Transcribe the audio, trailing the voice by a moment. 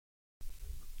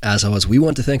As always, we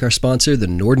want to thank our sponsor, the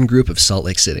Norden Group of Salt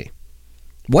Lake City.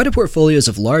 Why do portfolios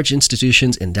of large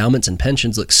institutions, endowments, and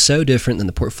pensions look so different than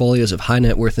the portfolios of high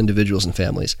net worth individuals and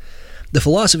families? The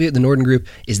philosophy at the Norden Group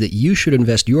is that you should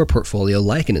invest your portfolio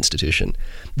like an institution.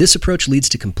 This approach leads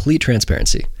to complete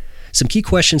transparency. Some key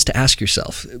questions to ask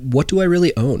yourself. What do I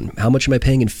really own? How much am I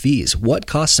paying in fees? What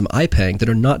costs am I paying that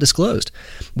are not disclosed?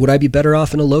 Would I be better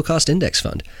off in a low-cost index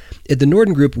fund? At the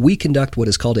Norden Group, we conduct what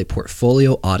is called a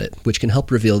portfolio audit, which can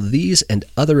help reveal these and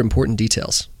other important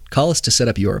details. Call us to set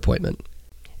up your appointment.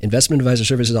 Investment advisor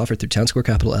services offered through Town Square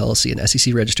Capital LLC, an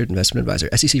SEC-registered investment advisor.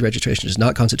 SEC registration does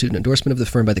not constitute an endorsement of the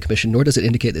firm by the Commission, nor does it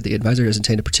indicate that the advisor has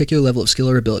attained a particular level of skill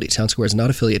or ability. Town Square is not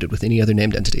affiliated with any other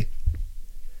named entity.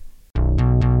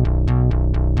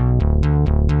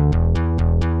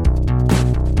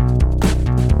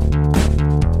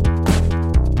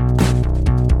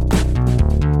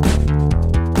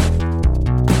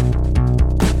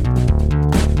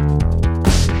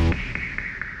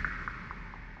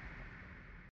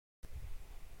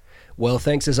 Well,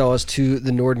 thanks as always to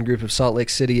the Norden Group of Salt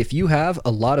Lake City. If you have a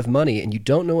lot of money and you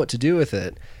don't know what to do with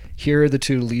it, here are the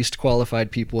two least qualified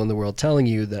people in the world telling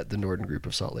you that the Norden Group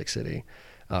of Salt Lake City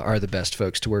are the best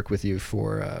folks to work with you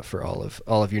for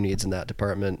all of your needs in that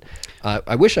department.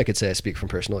 I wish I could say I speak from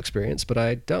personal experience, but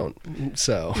I don't.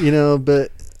 So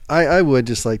but I would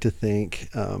just like to thank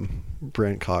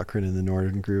Brent Cochran and the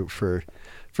Norden Group for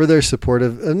their support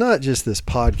of not just this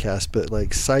podcast, but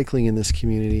like cycling in this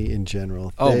community in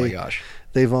general. My gosh.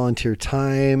 They volunteer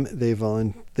time.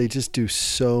 They just do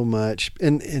so much.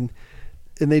 And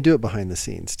they do it behind the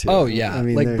scenes too. Oh yeah. I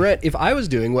mean, like Brent, if I was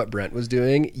doing what Brent was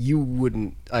doing,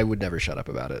 I would never shut up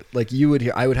about it. Like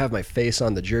I would have my face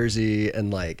on the jersey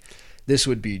and like, this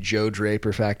would be Joe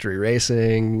Draper Factory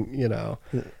Racing,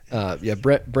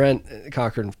 Brent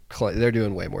Cochran, they're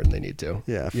doing way more than they need to.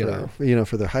 Yeah.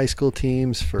 For their high school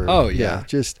teams,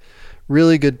 just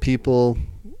really good people.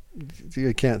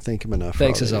 You can't thank them enough.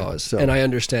 Thanks as always. So. And I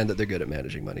understand that they're good at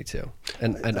managing money too.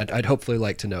 And I'd hopefully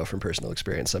like to know from personal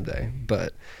experience someday,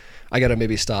 but I got to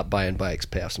maybe stop buying bikes,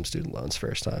 pay off some student loans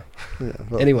first, huh? Yeah.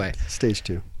 Well, anyway. Stage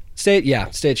 2.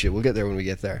 Stage 2. We'll get there when we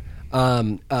get there.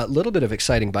 A little bit of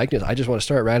exciting bike news. I just want to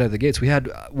start right out of the gates. We had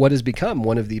what has become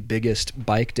one of the biggest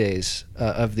bike days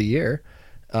of the year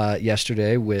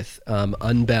yesterday with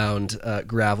Unbound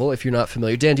Gravel. If you're not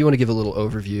familiar, Dan, do you want to give a little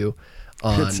overview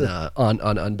on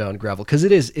Unbound Gravel? Because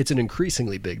it's an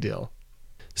increasingly big deal.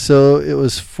 So it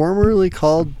was formerly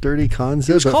called Dirty Kanza.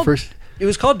 It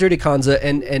was called Dirty Kanza,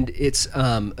 and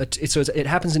it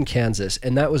happens in Kansas,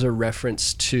 and that was a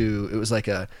reference to, it was like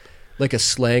a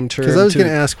slang term. Because I was going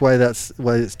to ask why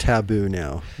it's taboo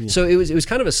now. Yeah. So it was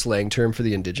kind of a slang term for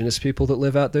the indigenous people that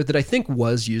live out there that I think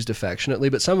was used affectionately,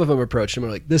 but some of them approached him and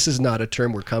were like, this is not a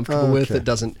term we're comfortable with. It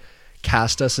doesn't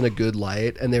cast us in a good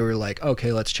light. And they were like,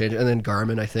 okay, let's change it. And then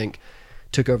Garmin, I think,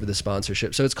 took over the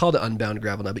sponsorship. So it's called Unbound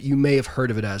Gravel now, but you may have heard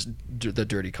of it as the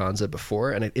Dirty Kanza before.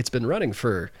 And it's been running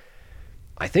for,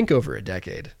 I think, over a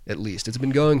decade at least. It's been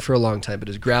going for a long time, but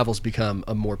as gravel's become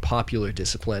a more popular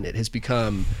discipline, it has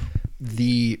become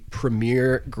the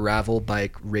premier gravel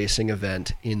bike racing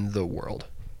event in the world.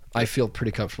 I feel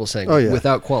pretty comfortable saying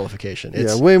without qualification.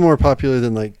 It's way more popular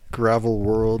than like Gravel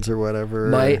Worlds or whatever.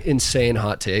 My insane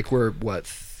hot take, we're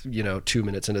 2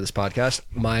 minutes into this podcast.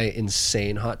 My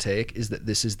insane hot take is that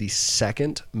this is the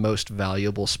second most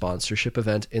valuable sponsorship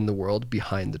event in the world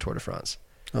behind the Tour de France.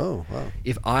 Oh, wow.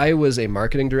 If I was a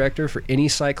marketing director for any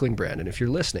cycling brand, and if you're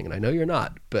listening, and I know you're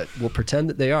not, but we'll pretend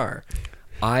that they are,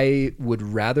 I would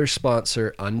rather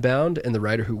sponsor Unbound and the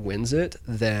rider who wins it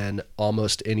than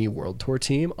almost any World Tour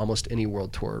team, almost any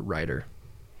World Tour rider.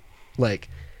 Like,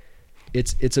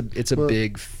 it's a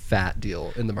big fat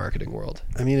deal in the marketing world.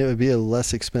 I mean, it would be a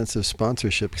less expensive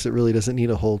sponsorship because it really doesn't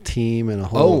need a whole team and a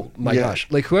whole. Oh my gosh!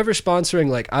 Like whoever's sponsoring,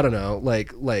 like I don't know,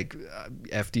 like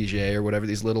FDJ or whatever,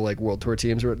 these little like World Tour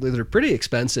teams they're pretty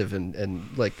expensive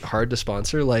and like hard to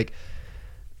sponsor. Like,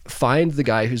 find the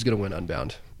guy who's going to win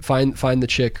Unbound. Find the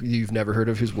chick you've never heard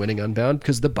of who's winning Unbound,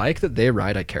 because the bike that they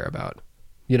ride I care about.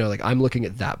 Like I'm looking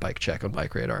at that bike check on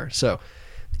Bike Radar. So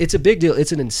it's a big deal.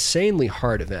 It's an insanely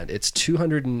hard event. It's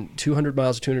 200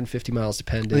 miles, 250 miles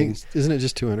depending. Isn't it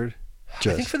just 200?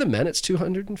 I think for the men it's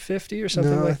 250 or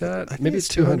something like that. Maybe it's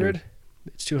 200.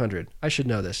 It's 200. I should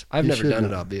know this. I've never done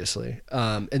it, obviously.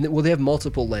 And they have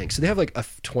multiple lengths. So they have like a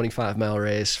 25-mile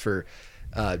race for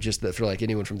for like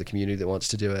anyone from the community that wants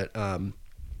to do it.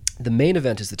 The main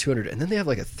event is the 200, and then they have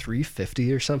like a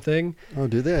 350 or something. Oh,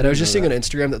 do they? And I was just seeing on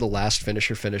Instagram that the last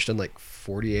finisher finished in like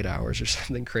 48 hours or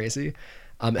something crazy.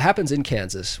 It happens in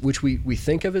Kansas, which we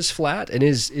think of as flat and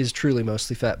is truly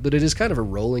mostly flat, but it is kind of a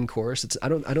rolling course. I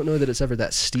don't know that it's ever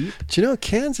that steep. Do you know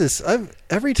Kansas?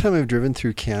 Every time I've driven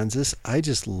through Kansas, I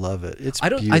just love it. It's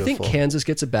beautiful. I think Kansas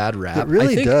gets a bad rap. It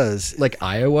really I think, does. Like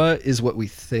Iowa is what we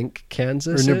think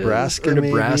Kansas or Nebraska, is, or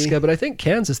Nebraska, maybe. But I think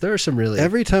Kansas. There are some really.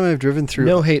 Every time I've driven through,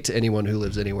 no hate to anyone who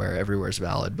lives anywhere. Everywhere's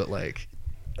valid, but like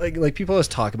people always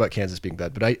talk about Kansas being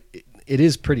bad, but it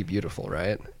is pretty beautiful,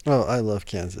 right? Oh, I love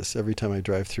Kansas. Every time I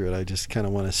drive through it, I just kind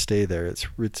of want to stay there. It's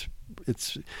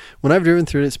when I've driven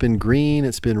through it, it's been green,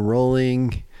 it's been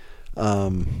rolling.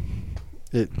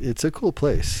 It's a cool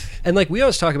place. And like we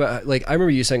always talk about, like I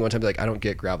remember you saying one time, like I don't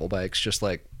get gravel bikes, just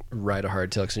like ride a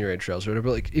hardtail because you're in trails or whatever.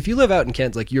 But like if you live out in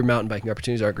Kansas, like your mountain biking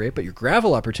opportunities aren't great, but your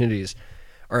gravel opportunities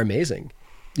are amazing.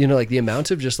 You know, like the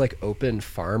amount of just like open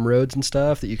farm roads and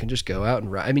stuff that you can just go out and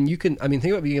ride. I mean, think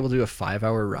about being able to do a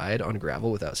 5-hour ride on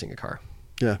gravel without seeing a car.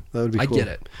 Yeah, that would be cool. I get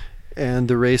it. And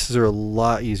the races are a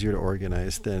lot easier to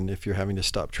organize than if you're having to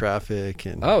stop traffic.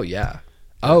 And Oh, yeah.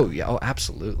 Oh,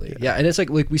 absolutely. Yeah. And it's like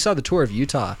we saw the Tour of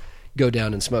Utah go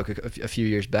down and smoke a few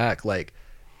years back. Like,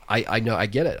 I know, I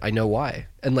get it. I know why.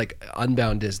 And like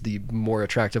Unbound is the more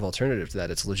attractive alternative to that.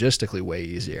 It's logistically way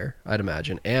easier, I'd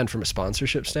imagine. And from a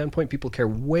sponsorship standpoint, people care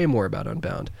way more about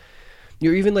Unbound.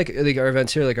 You're even like our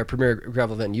events here, like our premier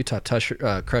gravel event in Utah,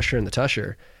 Crusher and the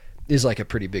Tusher, is like a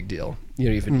pretty big deal, you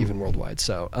know, even worldwide.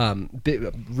 So,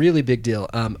 really big deal.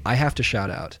 I have to shout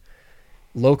out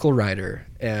local rider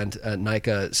and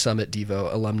NICA Summit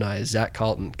Devo alumni, Zach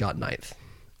Carlton, got 9th.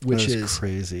 Which is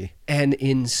crazy, an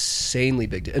insanely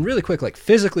big deal. And really quick, like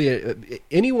physically, if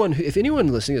anyone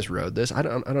listening to this rode this, I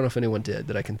don't know if anyone did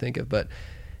that I can think of, but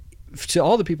to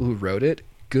all the people who rode it,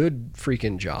 good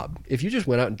freaking job. If you just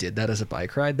went out and did that as a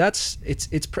bike ride,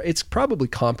 it's probably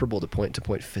comparable to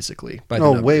point physically. By the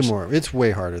numbers. Way more. It's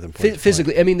way harder than point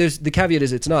physically. I mean, there's the caveat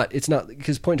is it's not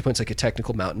because point to point's like a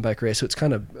technical mountain bike race, so it's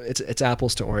kind of it's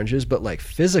apples to oranges. But like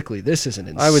physically, this is an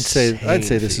insane. I'd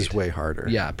say this is way harder.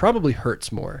 Yeah, probably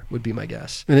hurts more would be my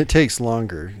guess. And it takes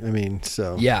longer. I mean,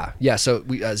 so yeah. So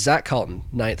we Zach Carlton,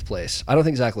 9th place. I don't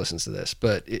think Zach listens to this,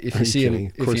 but if you see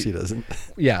him, of course he doesn't.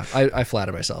 Yeah, I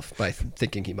flatter myself by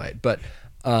thinking he might, but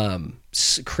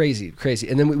crazy.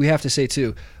 And then we have to say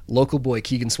too, local boy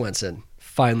Keegan Swenson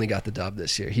finally got the dub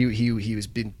this year. He was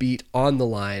been beat on the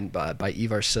line by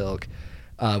Ivar Silk,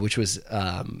 which was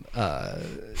a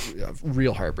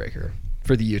real heartbreaker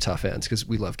for the Utah fans because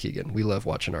we love Keegan. We love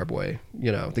watching our boy,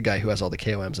 you know, the guy who has all the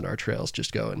KOMs in our trails,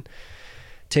 just go and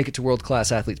take it to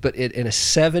world-class athletes. But in a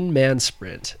 7-man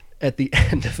sprint at the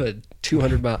end of a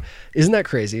 200-mile, isn't that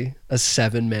crazy? A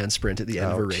 7-man sprint at the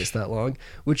end of a race that long,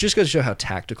 which just goes to show how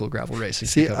tactical gravel racing.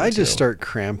 See, I just start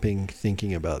cramping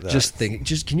thinking about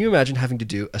that. Can you imagine having to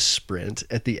do a sprint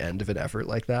at the end of an effort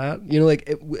like that? You know,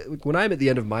 like when I'm at the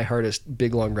end of my hardest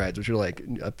big long rides, which are like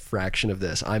a fraction of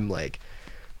this, I'm like,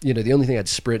 you know, the only thing I'd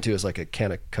sprint to is like a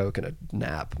can of Coke and a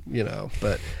nap, you know.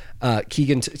 But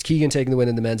Keegan taking the win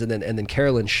in the men's, and then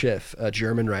Carolyn Schiff, a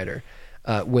German rider,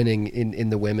 winning in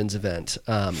the women's event.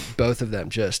 Both of them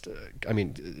just,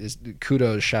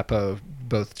 kudos, chapeau,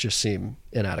 both just seem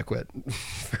inadequate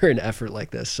for an effort like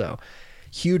this. So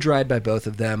huge ride by both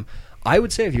of them. I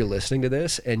would say if you're listening to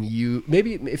this and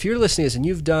if you're listening to this and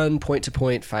you've done point to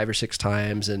point 5 or 6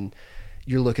 times and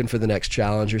you're looking for the next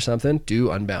challenge or something,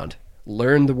 do Unbound.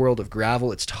 Learn the world of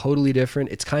gravel. It's totally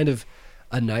different. It's kind of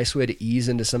a nice way to ease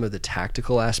into some of the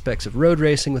tactical aspects of road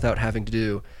racing without having to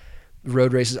do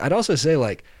road races. I'd also say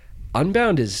like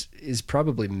Unbound is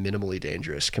probably minimally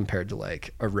dangerous compared to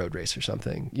like a road race or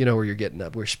something, you know,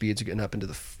 where speeds are getting up into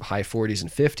the high 40s and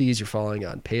 50s, you're falling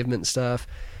on pavement and stuff.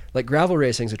 Like gravel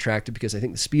racing is attractive because I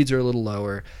think the speeds are a little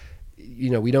lower. You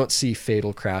know, we don't see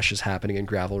fatal crashes happening in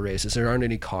gravel races. There aren't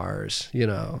any cars, you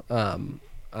know.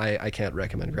 I can't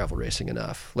recommend gravel racing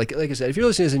enough. Like I said, if you're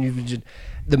listening to this and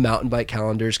the mountain bike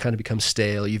calendars kind of become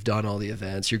stale, you've done all the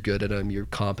events, you're good at them, you're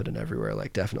competent everywhere.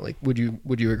 Like definitely, would you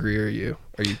agree? Or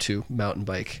are you too mountain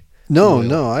bike? No,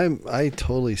 I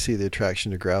totally see the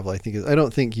attraction to gravel. I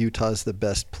don't think Utah's the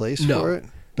best place for it.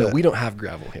 No, we don't have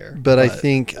gravel here. But I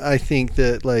think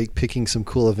that like picking some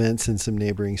cool events in some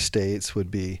neighboring states would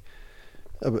be.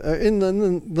 And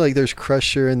then like there's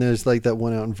Crusher and there's like that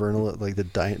one out in Vernal at like the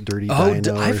Dirty Dino I've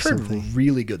or heard something.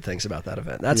 Really good things about that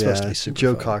event. That's supposed to be super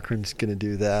Joe fun. Cochran's going to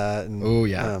do that. And,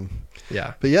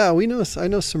 yeah. But yeah, I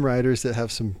know some riders that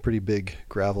have some pretty big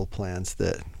gravel plans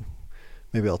that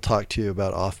maybe I'll talk to you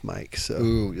about off mic.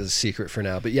 So it's a secret for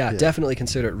now. But yeah, definitely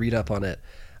consider it. Read up on it.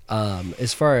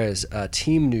 As far as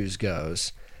team news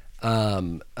goes,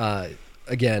 again,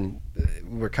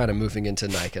 we're kind of moving into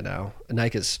NICA now.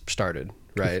 NICA's started,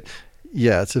 right?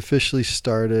 Yeah, it's officially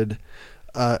started.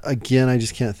 Again, I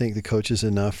just can't thank the coaches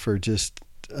enough for just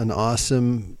an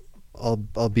awesome,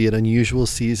 albeit unusual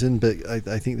season, but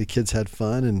I think the kids had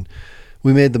fun and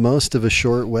we made the most of a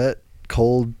short, wet,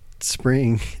 cold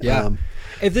spring. Yeah.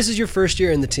 If this is your first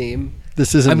year in the team,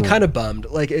 this isn't. I'm kind of bummed.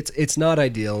 Like it's not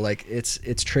ideal. Like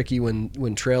it's tricky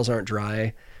when trails aren't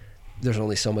dry. There's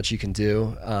only so much you can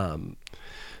do.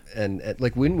 And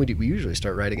like when we usually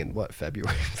start riding in what,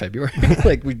 February,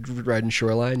 like we ride in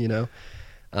Shoreline,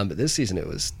 but this season it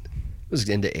was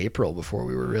into April before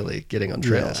we were really getting on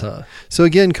trails. Huh? So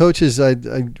again, coaches, I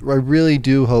really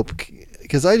do hope,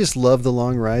 because I just love the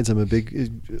long rides. I'm a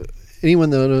big, anyone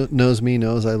that knows me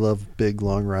knows I love big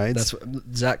long rides. That's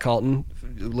what, Zach Calton,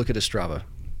 look at his Strava.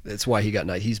 That's why he got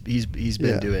night. He's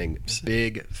been doing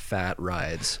big fat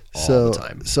rides all the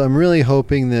time. So I'm really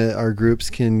hoping that our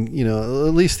groups can,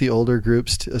 at least the older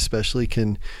groups especially,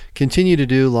 can continue to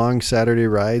do long Saturday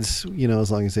rides,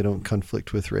 as long as they don't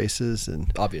conflict with races.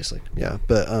 And obviously, yeah.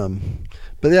 But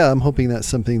yeah, I'm hoping that's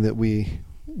something that we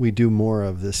do more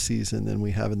of this season than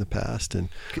we have in the past. And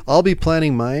I'll be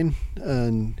planning mine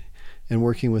and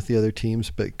working with the other teams.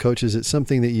 But coaches, it's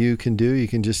something that you can do. You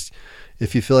can just,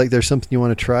 if you feel like there's something you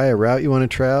want to try, a route you want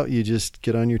to try out, you just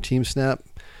get on your Team Snap,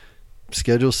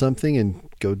 schedule something, and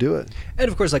go do it.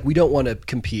 And of course, like, we don't want to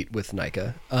compete with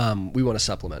NICA. We want to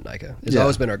supplement NICA. It's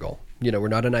always been our goal. We're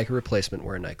not a NICA replacement.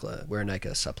 We're a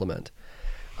NICA supplement.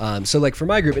 So like for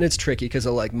my group, and it's tricky because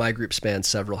like my group spans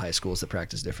several high schools that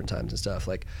practice different times and stuff.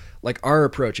 Like our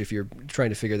approach, if you're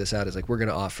trying to figure this out, is like we're going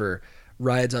to offer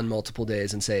rides on multiple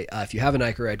days and say, if you have a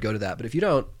NICA ride, go to that. But if you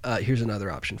don't, here's another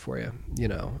option for you.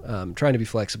 Trying to be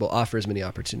flexible, offer as many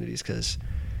opportunities because,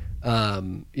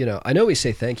 I know we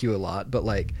say thank you a lot, but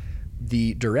like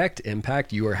the direct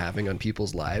impact you are having on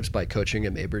people's lives by coaching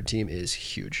a Maybird team is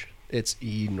huge. It's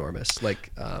enormous.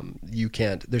 Like you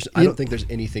can't. I don't think there's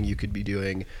anything you could be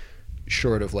doing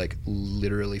short of like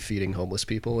literally feeding homeless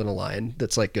people in a line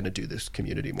that's like going to do this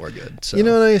community more good. So and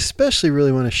I especially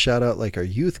really want to shout out like our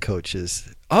youth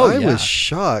coaches. I was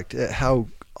shocked at how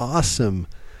awesome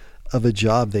of a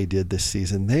job they did this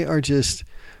season. They are just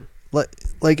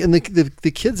like and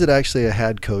the kids that actually I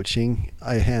had coaching,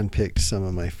 I handpicked some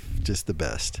of my just the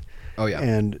best. Oh yeah.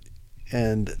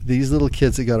 And these little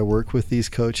kids that got to work with these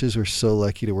coaches were so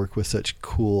lucky to work with such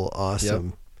cool,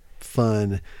 awesome,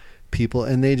 fun people,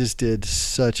 and they just did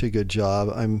such a good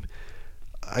job.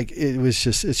 It's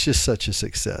just such a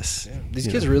success. Yeah. These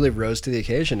kids really rose to the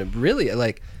occasion, and really,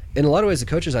 like, in a lot of ways, the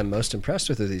coaches I'm most impressed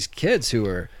with are these kids who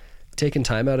are taking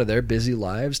time out of their busy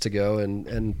lives to go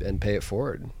and pay it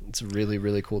forward. It's really,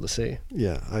 really cool to see.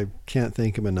 Yeah, I can't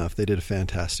thank them enough. They did a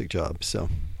fantastic job. So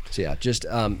yeah, just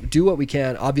do what we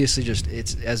can. Obviously,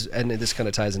 and this kind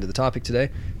of ties into the topic today: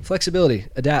 flexibility,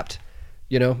 adapt.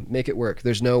 Make it work.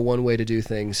 There's no one way to do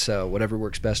things. So whatever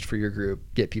works best for your group,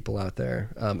 get people out there.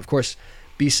 Of course,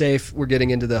 be safe. We're getting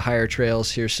into the higher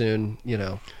trails here soon.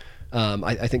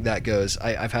 I think that goes.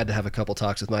 I've had to have a couple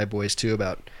talks with my boys too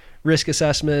about risk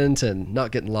assessment and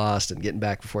not getting lost and getting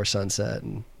back before sunset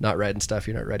and not riding stuff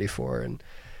you're not ready for. And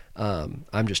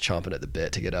I'm just chomping at the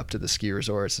bit to get up to the ski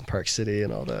resorts in Park City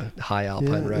and all the high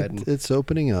alpine riding. It's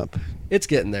opening up. It's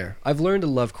getting there. I've learned to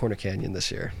love Corner Canyon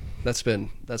this year. That's been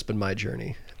my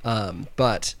journey.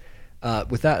 But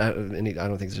with that, I don't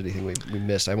think there's anything we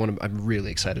missed. I'm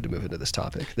really excited to move into this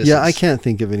topic. I can't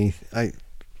think of any. I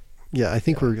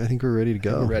think we're ready to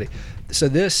go. We're ready. So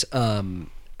this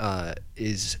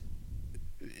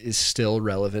is still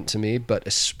relevant to me, but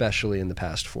especially in the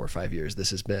past 4 or 5 years, this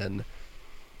has been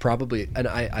probably, and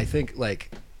I think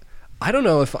like, I don't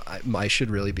know if I should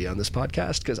really be on this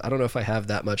podcast because I don't know if I have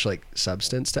that much like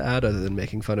substance to add other than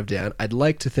making fun of Dan. I'd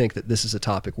like to think that this is a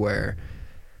topic where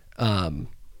I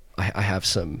have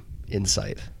some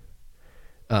insight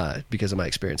because of my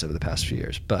experience over the past few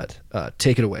years. But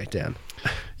take it away, Dan.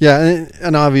 Yeah,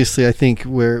 and obviously I think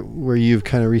where you've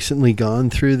kind of recently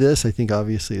gone through this, I think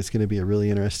obviously it's going to be a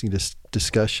really interesting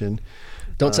discussion.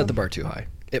 Don't set the bar too high.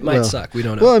 It might suck. We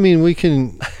don't know. Well, I mean, we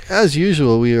can, as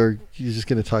usual, you're just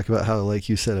going to talk about how, like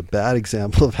you said, a bad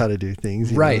example of how to do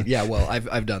things. Right. Yeah. Well,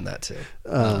 I've done that too.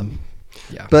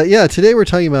 Yeah. But yeah, today we're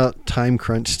talking about time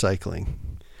crunch cycling,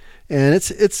 and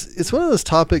it's one of those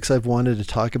topics I've wanted to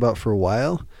talk about for a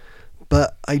while,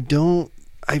 but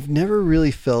I've never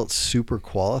really felt super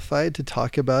qualified to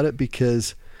talk about it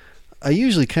because I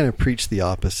usually kind of preach the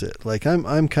opposite. Like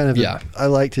I'm kind of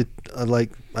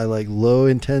I like low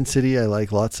intensity. I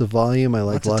like lots of volume. I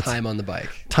like lots of time on the bike.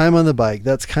 Time on the bike.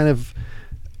 That's kind of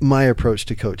my approach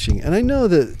to coaching. And I know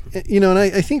that and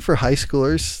I think for high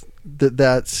schoolers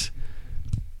that's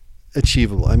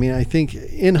achievable. I mean, I think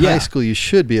in high school you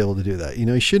should be able to do that.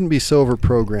 You shouldn't be so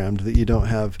overprogrammed that you don't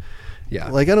have Yeah.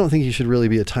 Like, I don't think you should really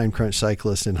be a time crunch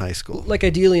cyclist in high school. Like,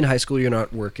 ideally in high school, you're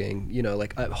not working,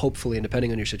 like hopefully, and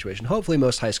depending on your situation, hopefully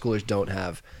most high schoolers don't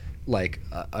have like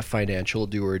a financial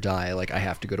do or die. Like, I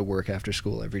have to go to work after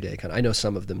school every day. I know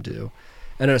some of them do.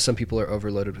 I know some people are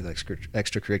overloaded with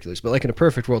extracurriculars, but like in a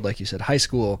perfect world, like you said, high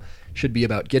school should be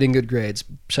about getting good grades,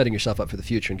 setting yourself up for the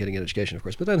future and getting an education, of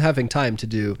course, but then having time to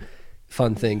do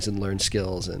fun things and learn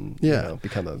skills and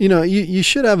become a you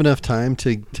should have enough time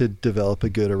to develop a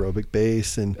good aerobic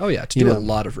base and to do a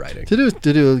lot of writing, to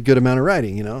do a good amount of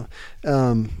writing.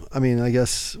 I mean, I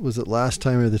guess, was it last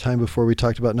time or the time before we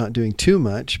talked about not doing too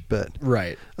much, but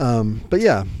right. But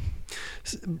yeah,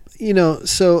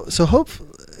 so hope,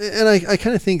 and I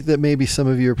kind of think that maybe some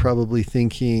of you are probably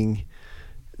thinking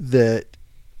that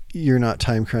you're not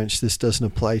time crunched, this doesn't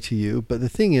apply to you, but the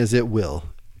thing is, it will.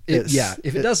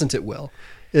 If it doesn't, it will.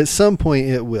 At some point,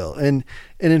 it will. And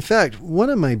in fact, one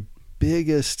of my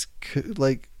biggest,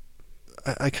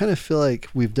 I kind of feel like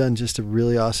we've done just a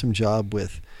really awesome job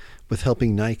with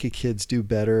helping NICA kids do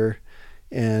better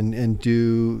and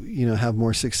do, have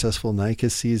more successful NICA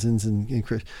seasons.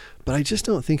 But I just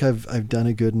don't think I've done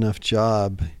a good enough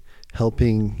job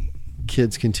helping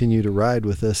kids continue to ride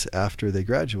with us after they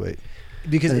graduate.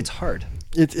 Because it's hard.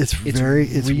 It's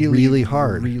really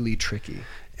hard. Really tricky.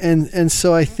 And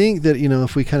so I think that,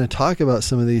 if we kind of talk about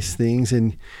some of these things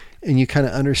and you kind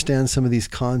of understand some of these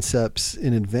concepts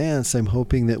in advance, I'm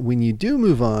hoping that when you do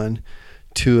move on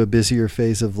to a busier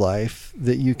phase of life,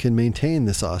 that you can maintain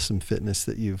this awesome fitness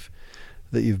that you've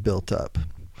built up.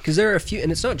 Because there are a few,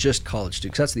 and it's not just college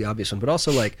students, that's the obvious one, but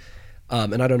also like,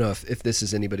 and I don't know if this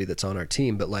is anybody that's on our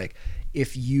team, but like,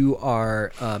 if you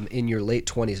are in your late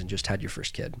 20s and just had your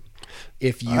first kid,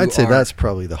 I'd say that's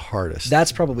probably the hardest.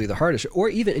 That's probably the hardest. Or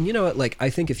even, and you know what, like, I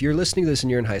think if you're listening to this and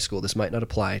you're in high school, this might not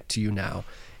apply to you now.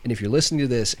 And if you're listening to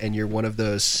this and you're one of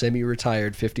those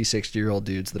semi-retired 50, 60-year-old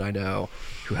dudes that I know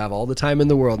who have all the time in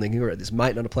the world and thinking, this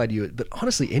might not apply to you, but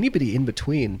honestly, anybody in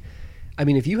between, I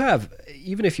mean, if you have,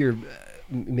 even if you're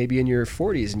maybe in your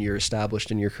 40s and you're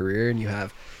established in your career and you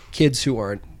have kids who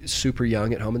aren't super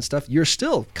young at home and stuff, you're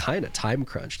still kind of time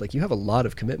crunched. Like, you have a lot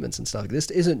of commitments and stuff.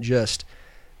 This isn't just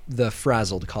the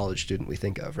frazzled college student we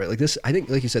think of, right? Like this, I think,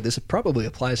 like you said, this probably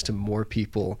applies to more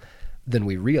people than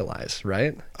we realize,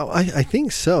 right? Oh, I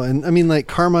think so. And I mean, like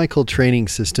Carmichael Training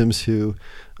Systems, who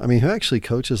actually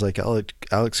coaches like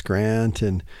Alex Grant,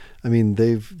 and I mean,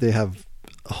 they have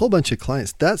a whole bunch of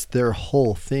clients. That's their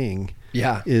whole thing.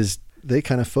 Yeah. Is they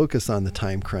kind of focus on the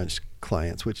time crunch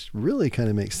clients, which really kind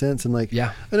of makes sense. And like,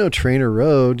 yeah, I know Trainer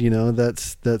Road,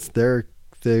 that's their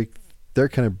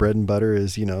kind of bread and butter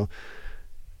is,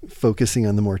 focusing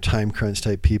on the more time crunch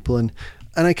type people. And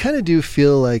I kind of do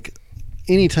feel like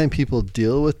anytime people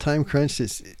deal with time crunch,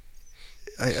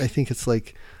 I think it's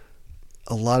like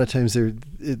a lot of times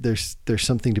there's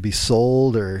something to be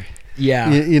sold or,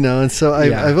 and so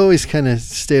I've always kind of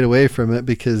stayed away from it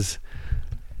because,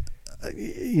 I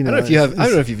don't know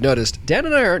if you've noticed, Dan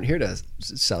and I aren't here to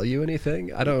sell you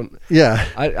anything. I don't. Yeah.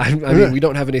 I mean, we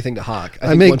don't have anything to hawk.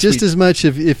 I make just as much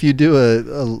if you do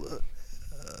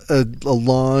a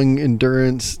long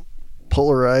endurance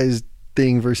polarized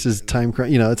thing versus time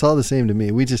crunch. It's all the same to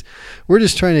me. We're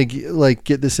just trying to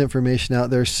get this information out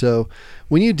there. So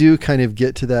when you do kind of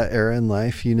get to that era in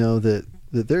life, that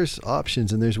there's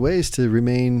options and there's ways to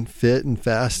remain fit and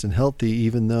fast and healthy,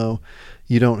 even though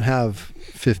you don't have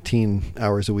 15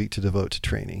 hours a week to devote to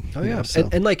training. Oh yeah.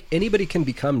 And like anybody can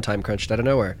become time crunched out of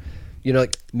nowhere.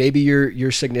 Like maybe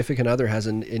your significant other has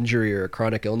an injury or a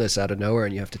chronic illness out of nowhere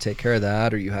and you have to take care of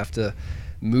that, or you have to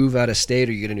move out of state,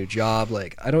 or you get a new job.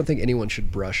 Like, I don't think anyone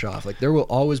should brush off. Like, there will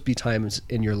always be times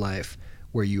in your life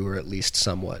where you are at least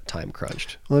somewhat time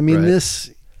crunched. Well, I mean, right?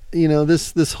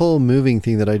 this whole moving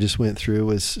thing that I just went through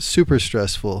was super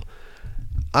stressful.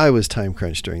 I was time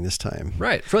crunched during this time.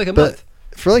 Right. For like a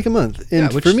month.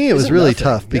 And for me, it was really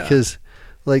tough because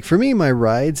like for me, my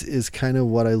rides is kind of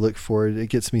what I look for. It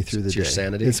gets me through the day. Your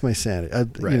sanity. It's my sanity.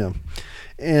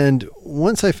 And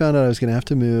once I found out I was going to have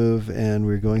to move and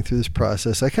we were going through this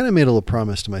process, I kind of made a little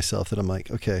promise to myself that I'm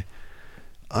like, okay,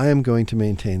 I am going to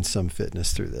maintain some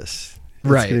fitness through this.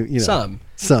 Right. Some.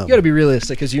 You got to be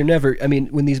realistic because you're never, I mean,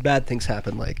 when these bad things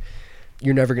happen, like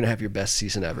you're never going to have your best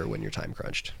season ever when you're time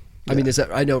crunched. I mean,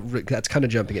 I know that's kind of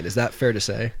jumping in. Is that fair to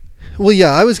say? Well,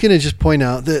 yeah, I was going to just point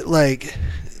out that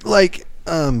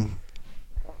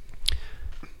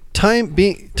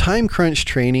time crunch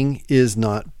training is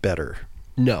not better.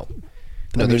 No,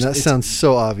 I mean, that sounds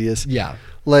so obvious. Yeah.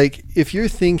 Like if you're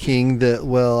thinking that,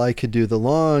 well, I could do the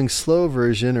long, slow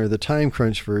version or the time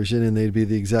crunch version and they'd be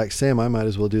the exact same, I might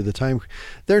as well do the time.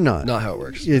 They're not. Not how it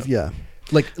works. Yeah.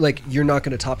 Like you're not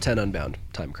going to top 10 Unbound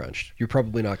time crunch. You're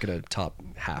probably not going to top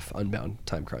half Unbound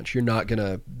time crunch. You're not going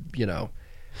to,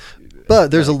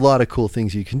 But there's a lot of cool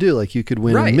things you can do. Like you could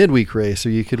win a midweek race, or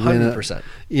you could win 100%.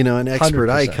 An expert 100%.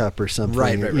 I-Cup or something.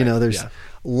 Right. There's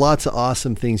lots of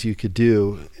awesome things you could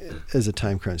do as a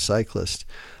time crunch cyclist.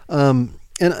 And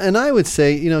I would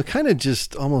say, kind of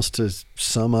just almost to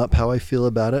sum up how I feel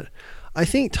about it, I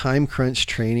think time crunch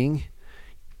training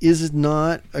is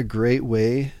not a great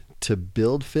way to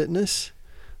build fitness,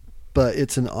 but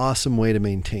it's an awesome way to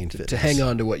maintain fitness. To hang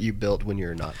on to what you built when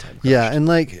you're not time crunched. Yeah, and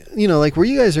like where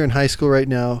you guys are in high school right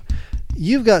now,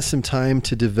 you've got some time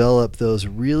to develop those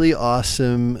really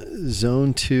awesome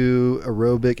zone 2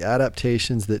 aerobic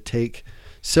adaptations that take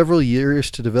several years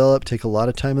to develop, take a lot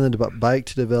of time on the bike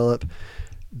to develop.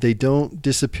 They don't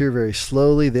disappear very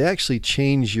slowly. They actually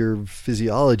change your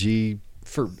physiology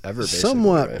forever,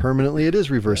 somewhat permanently. It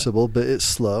is reversible, but it's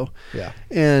slow. Yeah.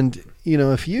 And,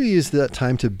 if you use that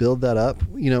time to build that up,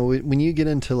 when you get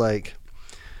into when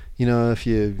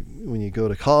you go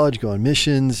to college, go on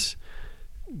missions,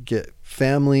 get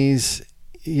families,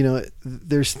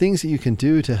 there's things that you can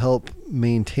do to help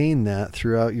maintain that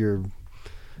throughout your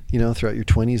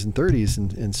 20s and 30s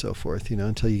and so forth,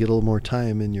 until you get a little more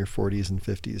time in your 40s and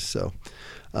 50s.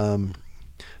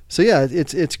 So yeah,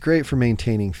 it's great for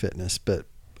maintaining fitness, but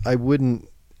I wouldn't,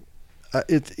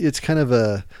 it's kind of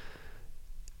a,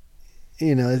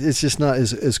 it's just not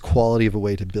as quality of a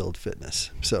way to build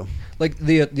fitness. So like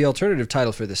the alternative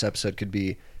title for this episode could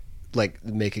be like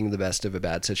making the best of a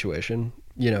bad situation,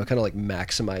 kind of like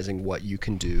maximizing what you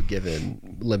can do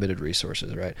given limited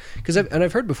resources. Right. Cause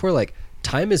I've heard before, like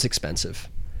time is expensive,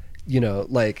 people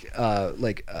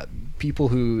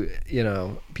who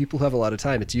have a lot of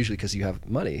time, it's usually because you have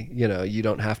money, you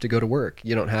don't have to go to work.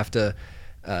 You don't have to,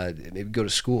 maybe go to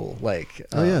school.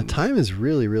 Time is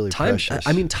really, really precious.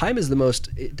 I mean, time is the most,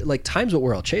 time's what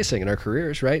we're all chasing in our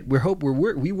careers, right?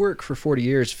 We work for 40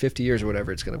 years, 50 years or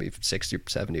whatever. It's going to be 60 or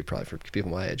 70 probably for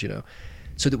people my age,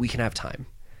 so that we can have time,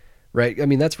 right? I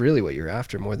mean, that's really what you're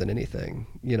after more than anything,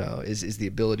 is the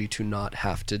ability to not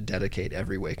have to dedicate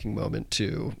every waking moment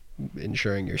to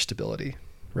ensuring your stability,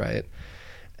 right?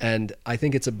 And I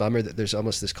think it's a bummer that there's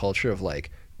almost this culture of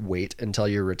wait until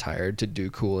you're retired to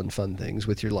do cool and fun things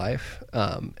with your life.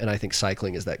 And I think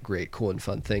cycling is that great, cool and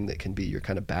fun thing that can be your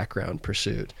kind of background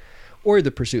pursuit, or the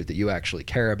pursuit that you actually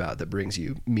care about that brings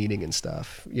you meaning and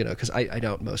stuff, because I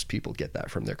doubt most people get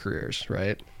that from their careers,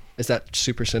 right? Is that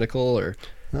super cynical or?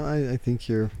 No, I think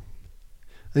you're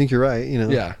right,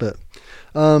 Yeah. But,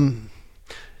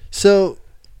 so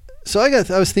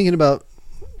I was thinking about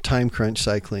time crunch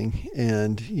cycling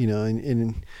and,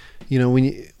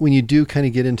 when you do kind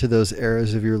of get into those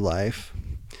eras of your life,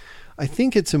 I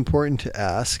think it's important to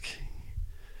ask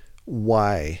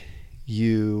why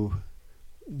you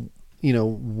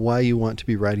want to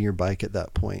be riding your bike at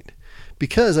that point,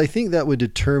 because I think that would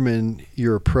determine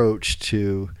your approach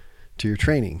to your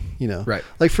training, Right.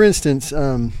 Like for instance,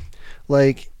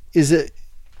 is it,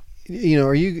 do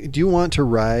you want to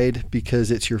ride because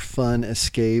it's your fun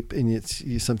escape and it's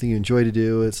something you enjoy to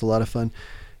do? It's a lot of fun.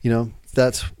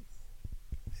 That's,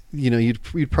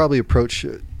 you'd probably approach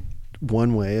it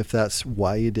one way if that's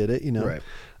why you did it, Right.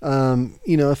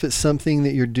 If it's something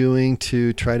that you're doing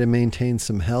to try to maintain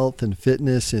some health and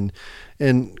fitness and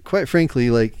quite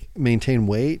frankly, maintain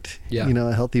weight,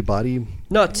 a healthy body.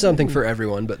 Not something for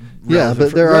everyone, but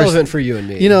relevant for you and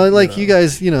me. You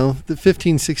guys, the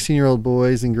 15, 16-year-old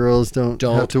boys and girls don't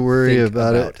have to worry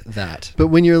about that. But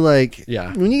when you're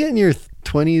when you get in your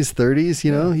 20s, 30s,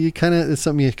 you kind of, it's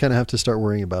something you kind of have to start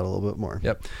worrying about a little bit more.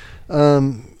 Yep.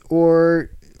 Or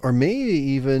maybe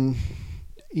even,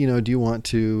 do you want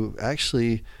to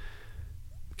actually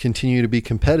continue to be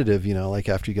competitive,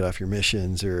 after you get off your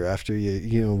missions or after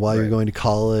while you're going to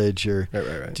college or,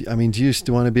 right. Do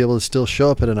you want to be able to still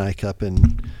show up at an I-Cup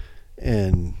and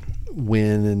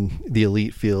win in the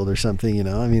elite field or something,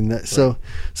 so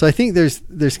I think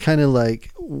there's kind of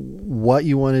what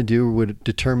you want to do would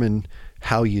determine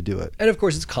how you do it. And of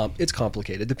course it's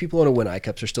complicated. The people who want to win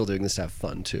I-Cups are still doing this to have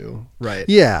fun too, right?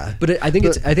 Yeah. But I think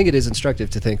it is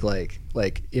instructive to think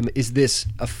is this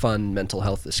a fun mental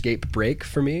health escape break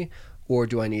for me, or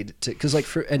do I need to, cuz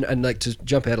to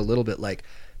jump ahead a little bit,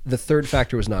 the third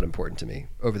factor was not important to me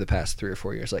over the past 3 or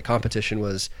 4 years. Competition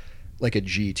was a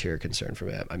G tier concern for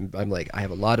me. I'm I have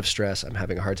a lot of stress. I'm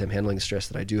having a hard time handling the stress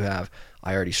that I do have.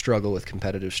 I already struggle with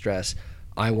competitive stress.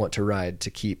 I want to ride to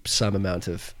keep some amount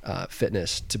of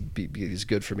fitness to be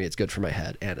good for me. It's good for my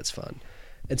head and it's fun.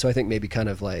 And so I think maybe kind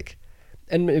of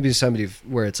And maybe somebody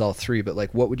where it's all three, but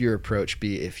like, what would your approach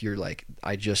be if you're like,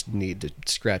 I just need to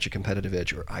scratch a competitive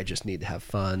itch, or I just need to have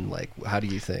fun? Like, how do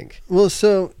you think? Well,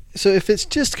 so if it's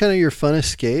just kind of your fun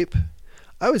escape,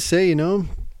 I would say,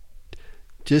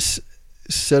 just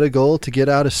set a goal to get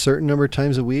out a certain number of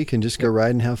times a week and just go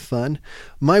ride and have fun.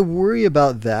 My worry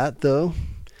about that, though,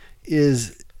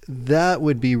 is that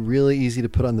would be really easy to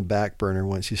put on the back burner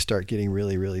once you start getting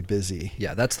really, really busy.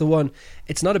 Yeah, that's the one.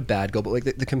 It's not a bad goal, but like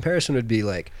the comparison would be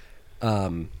like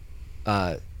Gran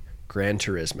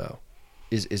Turismo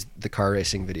is the car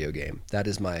racing video game. That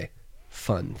is my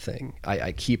fun thing.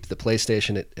 I keep the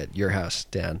PlayStation at your house,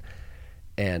 Dan,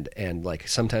 and like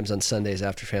sometimes on Sundays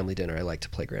after family dinner, I like to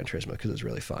play Gran Turismo because it's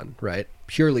really fun, right?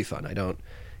 Purely fun.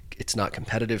 It's not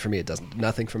competitive for me. It does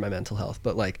nothing for my mental health,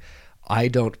 but like I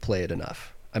don't play it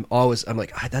enough. I'm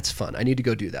like, that's fun. I need to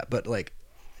go do that. But like,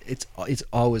 it's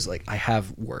always like, I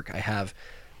have work, I have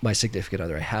my significant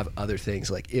other, I have other things.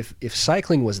 Like if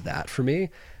cycling was that for me,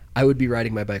 I would be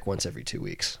riding my bike once every 2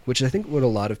 weeks, which I think what a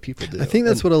lot of people do. I think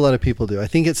that's what a lot of people do. I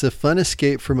think it's a fun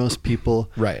escape for most people.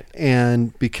 Right.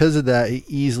 And because of that, it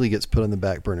easily gets put on the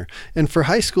back burner. And for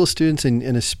high school students and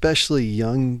especially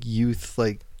young youth,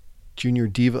 like junior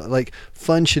diva, like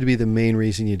fun should be the main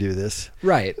reason you do this.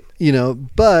 Right.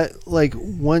 But like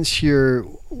once you're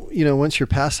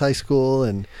past high school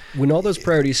and when all those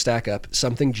priorities stack up,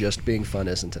 something just being fun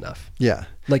isn't enough. Yeah.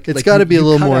 Like it's got to be a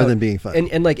little more than being fun.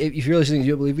 And like, if you're listening,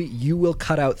 you believe me, you will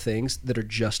cut out things that are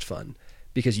just fun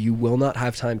because you will not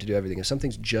have time to do everything. If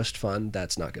something's just fun,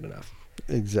 that's not good enough.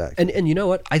 Exactly. And you know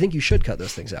what? I think you should cut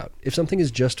those things out. If something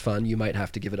is just fun, you might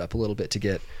have to give it up a little bit to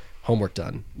get homework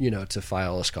done, to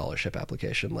file a scholarship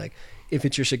application. Like if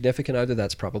it's your significant other,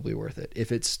 that's probably worth it.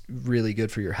 If it's really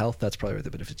good for your health, that's probably worth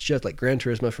it. But if it's just like Gran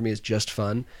Turismo for me is just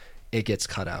fun, it gets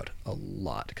cut out a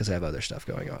lot because I have other stuff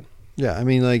going on. Yeah. I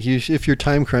mean, like if you're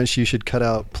time crunched, you should cut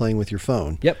out playing with your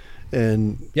phone. Yep.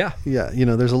 And yeah,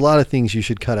 there's a lot of things you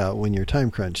should cut out when you're time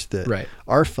crunched that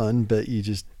are fun, but you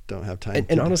just don't have time.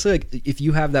 And honestly, like if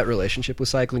you have that relationship with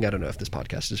cycling, I don't know if this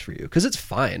podcast is for you because it's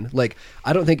fine. Like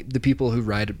I don't think the people who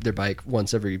ride their bike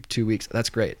once every 2 weeks, that's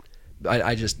great.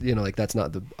 I just, like that's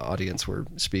not the audience we're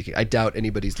speaking. I doubt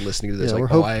anybody's listening to this.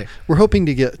 Yeah, we're hoping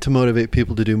to motivate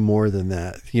people to do more than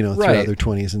that, throughout their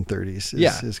 20s and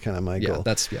 30s is kind of my goal.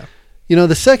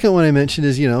 The second one I mentioned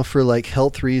is, for like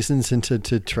health reasons and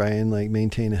to try and like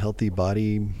maintain a healthy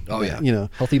body. Oh yeah.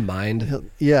 Healthy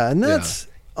mind. Yeah. And that's,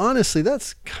 honestly,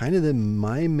 that's kind of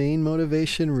my main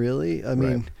motivation, really. I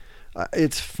mean,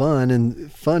 it's fun,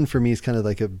 and fun for me is kind of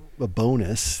like a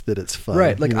bonus that it's fun.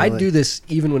 Right. Like I do this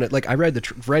even when I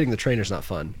ride riding the trainer's not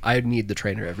fun. I need the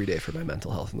trainer every day for my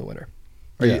mental health in the winter.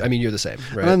 You're the same,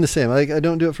 right? I'm the same. Like I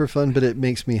don't do it for fun, but it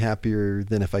makes me happier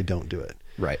than if I don't do it.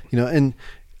 Right. And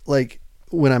like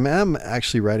when I'm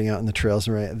actually riding out in the trails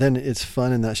and then it's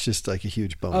fun, and that's just like a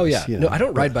huge bonus. Oh yeah. No, I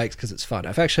don't ride bikes because it's fun.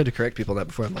 I've actually had to correct people on that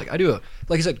before. I'm like, I do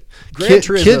like I said, Gran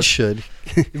Turismo. Kids should.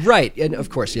 Right. And of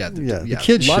course, yeah. The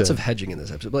kids lots should. of hedging in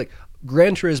this episode. But like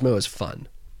Gran Turismo is fun,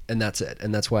 and that's it.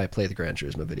 And that's why I play the Gran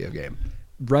Turismo video game.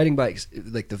 Riding bikes,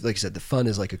 like you said, the fun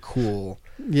is like a cool.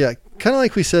 Yeah, kind of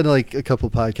like we said like a couple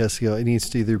podcasts ago. It needs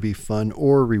to either be fun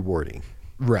or rewarding.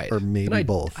 Right. Or maybe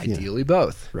both. Ideally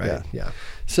both, right? Yeah.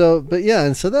 So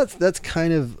that's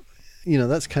kind of,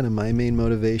 that's kind of my main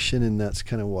motivation, and that's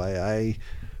kind of why I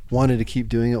wanted to keep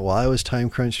doing it while I was time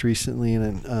crunched recently.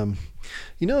 And,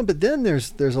 but then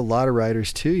there's a lot of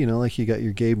riders too, like you got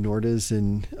your Gabe Nordas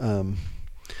and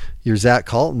your Zach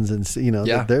Caltons, and,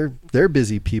 they're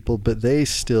busy people, but they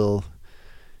still,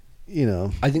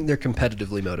 I think they're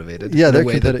competitively motivated. Yeah, they're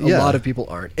competitive. A lot of people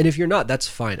aren't. And if you're not, that's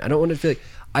fine. I don't want to feel like,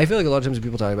 I feel like a lot of times when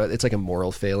people talk about it, it's like a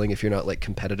moral failing if you're not like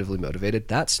competitively motivated.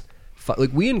 That's like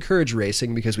we encourage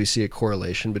racing because we see a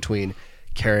correlation between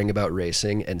caring about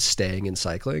racing and staying in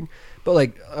cycling. But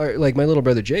like my little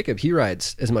brother Jacob, he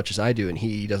rides as much as I do, and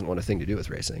he doesn't want a thing to do with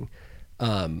racing.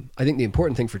 I think the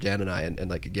important thing for Dan and I, and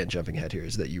like again jumping ahead here,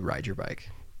 is that you ride your bike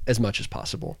as much as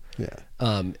possible. Yeah.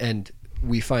 And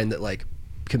we find that like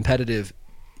competitive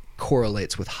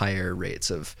correlates with higher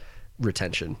rates of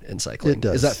retention in cycling. It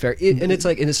does. Is that fair? And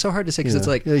it's so hard to say because it's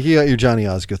like you got your Johnny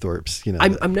Osgothorpes.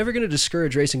 I'm never going to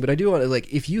discourage racing, but I do want to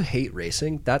like if you hate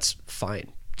racing, that's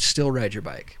fine. Still ride your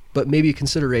bike, but maybe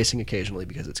consider racing occasionally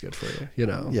because it's good for you.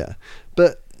 Yeah,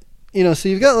 but so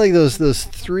you've got like those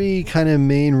three kind of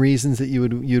main reasons that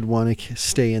you'd want to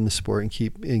stay in the sport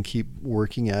and keep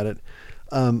working at it.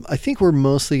 I think we're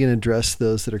mostly going to address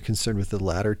those that are concerned with the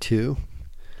latter two.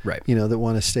 Right. That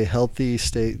want to stay healthy,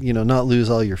 not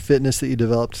lose all your fitness that you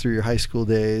developed through your high school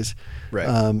days. Right.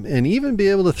 And even be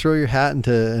able to throw your hat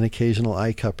into an occasional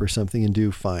I Cup or something and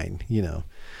do fine,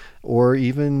 or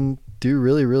even do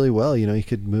really, really well. You know, you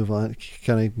could move on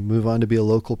to be a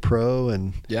local pro,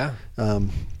 and Yeah.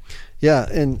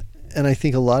 And I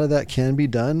think a lot of that can be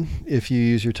done if you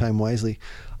use your time wisely.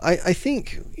 I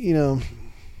think, you know,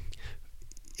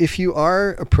 if you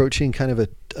are approaching kind of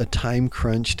a time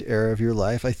crunched era of your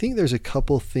life, I think there's a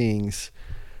couple things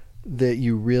that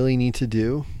you really need to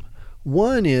do.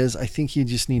 One is, I think you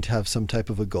just need to have some type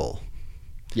of a goal.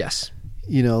 Yes.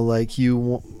 You know, like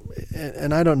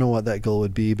and I don't know what that goal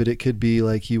would be, but it could be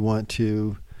like you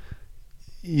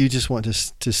just want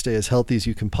to stay as healthy as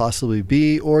you can possibly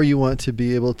be, or you want to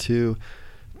be able to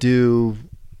do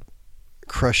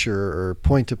crusher or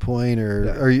point to point,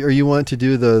 or you want to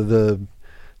do the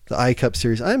iCup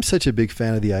series. I'm such a big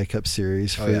fan of the iCup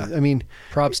series. I mean,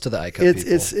 props to the iCup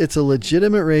people. It's a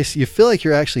legitimate race. You feel like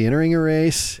you're actually entering a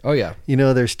race. Oh yeah. You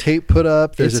know, there's tape put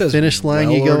up. There's a finish line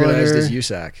you go under. Organized as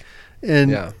USAC.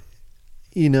 And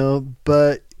you know,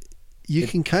 but you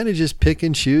can kind of just pick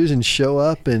and choose and show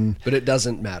up, but it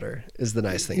doesn't matter is the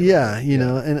nice thing. You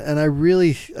know, and I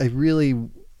really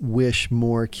wish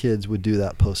more kids would do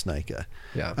that post NICA.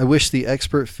 Yeah. I wish the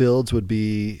expert fields would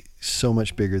be so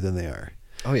much bigger than they are.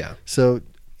 Oh yeah. So,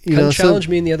 challenge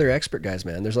me and the other expert guys,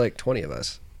 man. There's like 20 of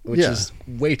us, which is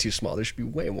way too small. There should be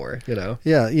way more, you know?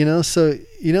 Yeah. You know, so,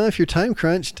 you know, if you're time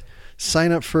crunched,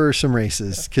 sign up for some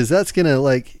races, because that's going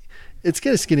to it's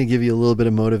just going to give you a little bit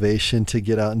of motivation to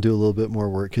get out and do a little bit more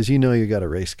work, because you know you got a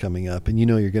race coming up, and you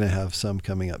know you're going to have some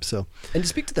coming up. So, and to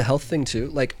speak to the health thing too,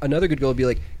 like another good goal would be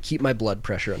like, keep my blood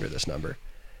pressure under this number.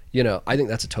 You know, I think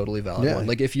that's a totally valid one.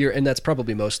 Like and that's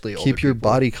probably mostly older keep your people.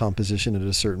 Body composition at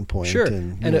a certain point. Sure.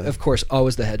 And of course,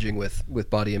 always the hedging with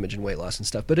body image and weight loss and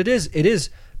stuff. But it is,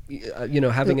 you know,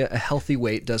 having a healthy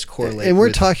weight does correlate. And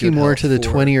we're talking more to the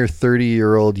 20 or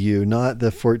 30-year-old you, not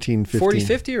the 14, 15. 40,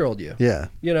 50-year-old you. Yeah.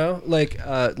 You know, like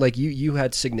you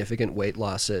had significant weight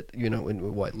loss at, you know,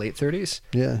 in what, late 30s?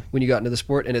 Yeah. When you got into the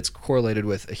sport, and it's correlated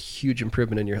with a huge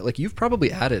improvement in your, like, you've probably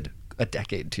added a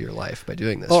decade to your life by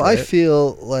doing this. Oh, right? I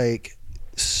feel like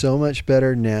so much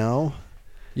better now.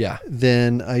 Yeah.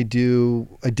 Than I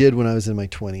did when I was in my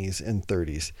 20s and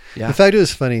 30s. Yeah. In fact, it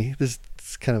was funny. This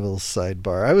is kind of a little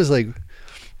sidebar. I was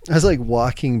like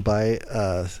walking by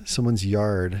someone's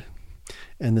yard,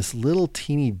 and this little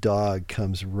teeny dog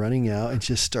comes running out and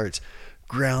just starts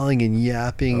growling and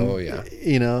yapping. Oh yeah.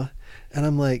 You know, and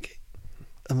I'm like,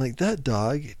 that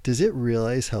dog, does it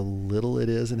realize how little it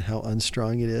is and how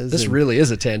unstrong it is? This really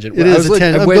is a tangent. It is a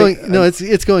tangent.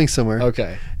 It's going somewhere.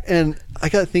 Okay. And I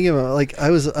got thinking about, like, I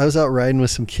was out riding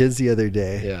with some kids the other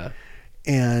day. Yeah.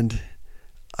 And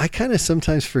I kind of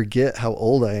sometimes forget how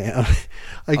old I am.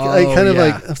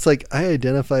 It's like I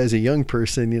identify as a young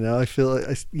person, you know. I feel like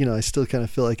I still kind of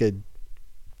feel like I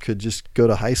could just go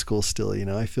to high school still, you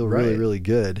know. I feel really, really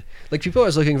good. Like, people are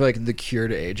always looking for like the cure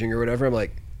to aging or whatever. I'm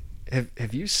like,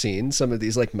 Have you seen some of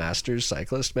these like masters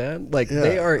cyclists, man? Like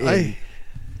they are in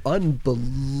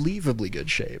unbelievably good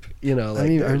shape. You know, like, I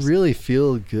mean, I really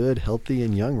feel good, healthy,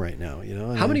 and young right now. You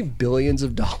know, how many billions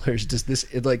of dollars does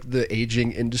the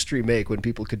aging industry make when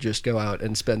people could just go out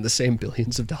and spend the same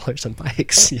billions of dollars on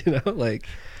bikes? You know, like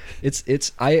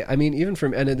I mean, even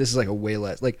from, and this is like a way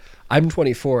less. Like, I'm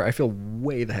 24. I feel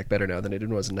way the heck better now than I did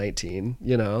when I was 19.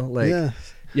 You know, like. Yeah.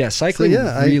 Yeah, cycling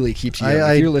really keeps you young.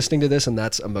 If you're listening to this and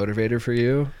that's a motivator for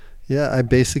you. Yeah, I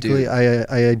basically I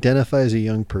identify as a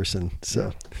young person.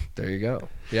 So there you go.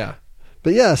 Yeah.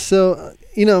 But yeah, so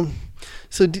you know,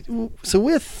 so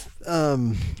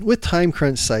with time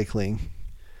crunch cycling,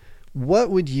 what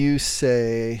would you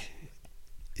say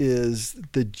is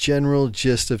the general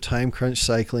gist of time crunch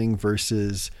cycling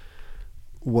versus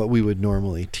what we would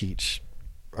normally teach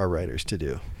our riders to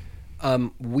do?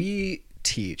 We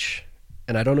teach,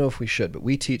 and I don't know if we should, but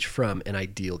we teach from an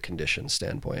ideal conditions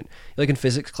standpoint. Like in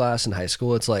physics class in high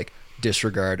school, it's like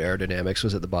disregard aerodynamics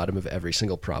was at the bottom of every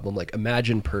single problem. Like,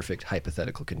 imagine perfect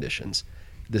hypothetical conditions.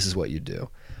 This is what you do.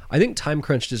 I think time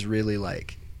crunched is really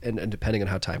like, and depending on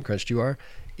how time crunched you are,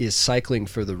 is cycling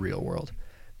for the real world.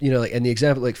 You know, like, and the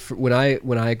example, like when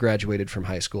I graduated from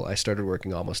high school, I started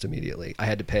working almost immediately. I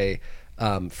had to pay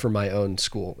for my own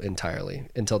school entirely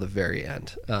until the very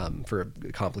end, for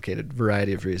a complicated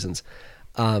variety of reasons.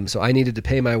 So I needed to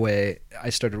pay my way. I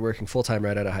started working full-time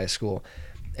right out of high school,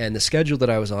 and the schedule that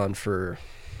I was on for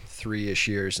 3-ish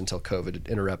years until COVID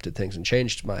interrupted things and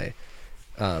changed my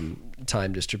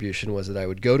time distribution was that I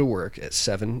would go to work at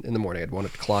 7 in the morning. I'd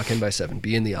want to clock in by 7,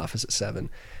 be in the office at 7,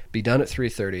 be done at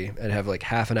 3:30, and have like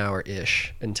half an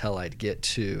hour-ish until I'd get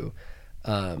to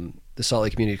the Salt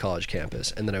Lake Community College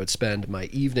campus. And then I would spend my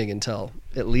evening until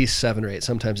at least 7 or 8,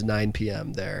 sometimes 9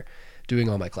 p.m. there doing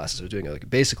all my classes. I was doing like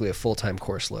basically a full-time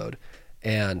course load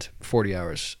and 40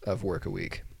 hours of work a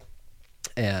week.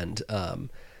 And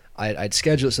I'd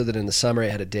schedule it so that in the summer I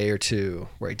had a day or two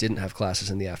where I didn't have classes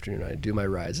in the afternoon. I'd do my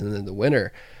rides. And then in the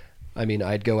winter, I mean,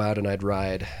 I'd go out and I'd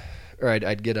ride, or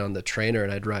I'd get on the trainer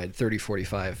and I'd ride 30,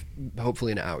 45,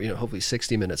 hopefully an hour, hopefully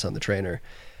 60 minutes on the trainer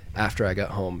after I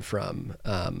got home from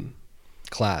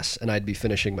class. And I'd be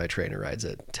finishing my trainer rides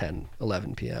at 10,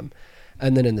 11 p.m.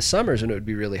 And then in the summers when it would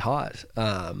be really hot,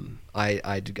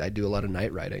 I do a lot of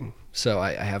night riding. So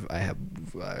I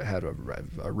had a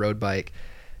road bike,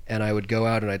 and I would go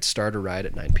out and I'd start a ride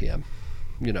at 9 p.m.,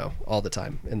 all the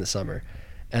time in the summer.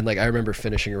 And like, I remember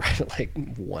finishing a ride at like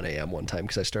 1 a.m. one time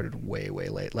because I started way, way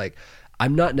late. Like,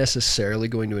 I'm not necessarily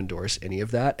going to endorse any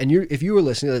of that. And if you were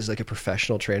listening to this as like a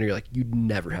professional trainer, you're like, you'd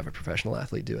never have a professional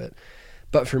athlete do it.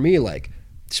 But for me, like,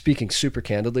 speaking super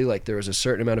candidly, like, there was a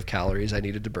certain amount of calories I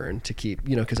needed to burn to keep,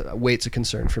 because weight's a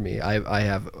concern for me. I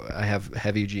have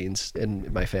heavy genes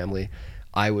in my family.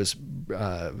 I was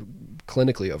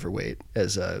clinically overweight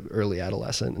as a early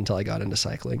adolescent until I got into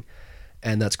cycling.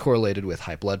 And that's correlated with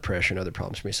high blood pressure and other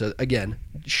problems for me. So again,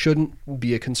 shouldn't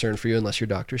be a concern for you unless your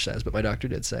doctor says, but my doctor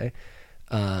did say,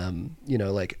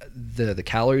 like the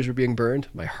calories were being burned,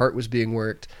 my heart was being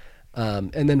worked.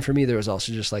 And then for me, there was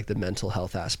also just like the mental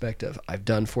health aspect of, I've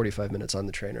done 45 minutes on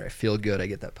the trainer. I feel good. I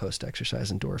get that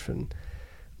post-exercise endorphin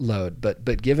load.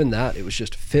 But given that, it was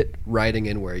just fit riding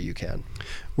in where you can.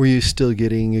 Were you still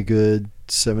getting a good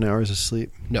 7 hours of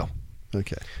sleep? No.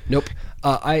 Okay. Nope.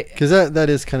 Because that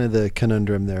is kind of the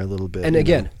conundrum there a little bit. And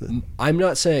again, I'm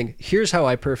not saying, here's how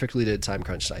I perfectly did time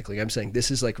crunch cycling. I'm saying this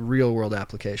is like real world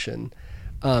application.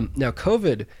 Now,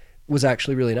 COVID was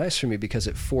actually really nice for me because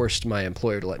it forced my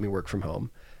employer to let me work from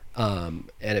home,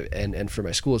 and for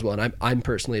my school as well. And I'm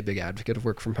personally a big advocate of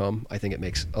work from home. I think it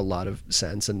makes a lot of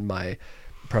sense, and my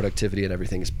productivity and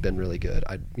everything has been really good.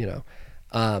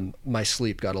 My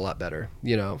sleep got a lot better.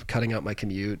 Cutting out my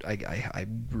commute, I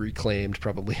reclaimed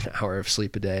probably an hour of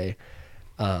sleep a day,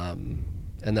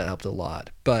 and that helped a lot.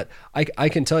 But I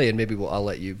can tell you, and maybe I'll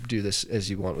let you do this as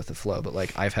you want with the flow, but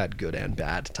like, I've had good and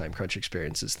bad time crunch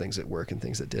experiences, things that work and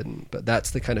things that didn't. But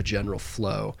that's the kind of general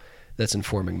flow that's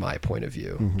informing my point of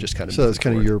view. Mm-hmm. Just kind of. So that's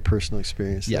kind of your personal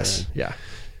experience. Yes. There. Yeah.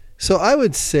 So I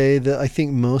would say that I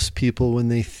think most people, when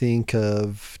they think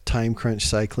of time crunch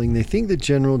cycling, they think the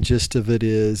general gist of it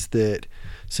is that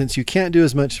since you can't do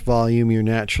as much volume, you're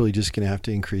naturally just going to have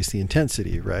to increase the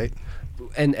intensity, right?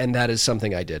 And that is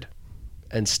something I did,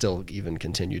 and still even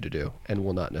continue to do, and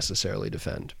will not necessarily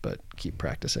defend, but keep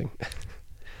practicing.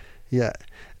 Yeah.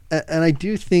 And I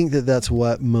do think that that's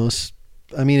what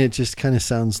it just kind of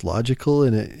sounds logical,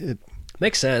 and it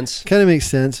makes sense. Kind of makes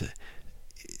sense.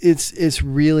 It's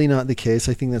really not the case.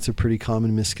 I think that's a pretty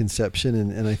common misconception,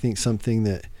 and I think something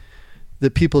that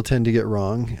people tend to get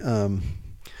wrong.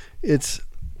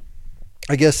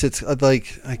 I guess it's like,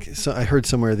 so I heard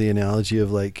somewhere the analogy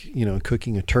of like,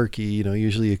 cooking a turkey.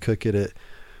 Usually you cook it at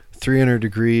 300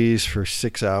 degrees for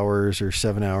 6 hours or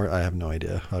 7 hours. I have no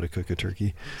idea how to cook a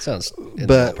turkey. Sounds in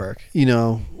the ballpark.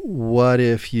 What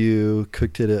if you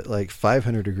cooked it at like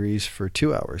 500 degrees for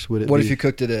 2 hours? What if you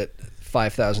cooked it at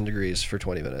 5,000 degrees for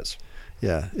 20 minutes?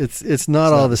 Yeah, it's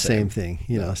not all the same thing,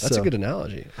 That's a good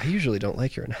analogy. I usually don't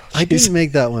like your analogy. I didn't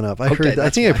make that one up. I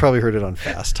probably heard it on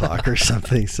Fast Talk or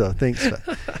something. So thanks.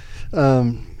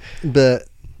 But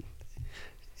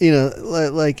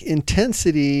like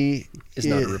intensity is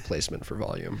not a replacement for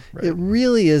volume. Right? It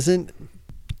really isn't.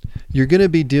 You're going to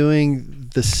be doing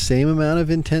the same amount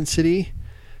of intensity.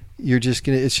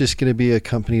 It's just going to be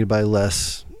accompanied by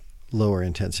less lower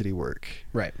intensity work.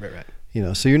 Right.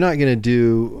 So you're not going to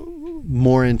do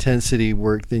more intensity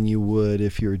work than you would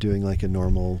if you were doing like a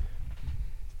normal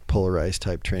polarized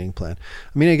type training plan.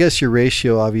 I mean, I guess your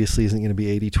ratio obviously isn't going to be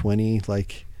 80-20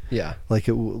 like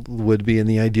it would be in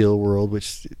the ideal world,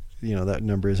 which, that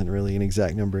number isn't really an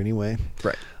exact number anyway.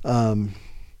 Right.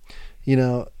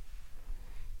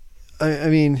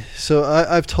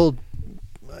 I've told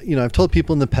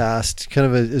people in the past, kind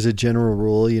of as a general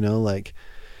rule,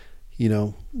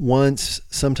 once,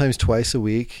 sometimes twice a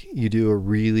week, you do a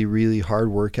really, really hard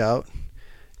workout,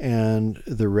 and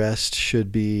the rest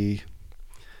should be,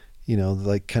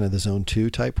 like kind of the zone 2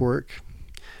 type work.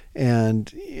 And,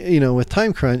 with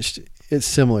time crunched, it's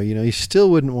similar. You still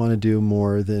wouldn't want to do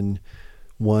more than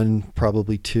 1,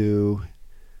 probably 2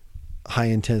 high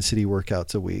intensity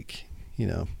workouts a week,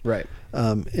 Right.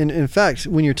 And in fact,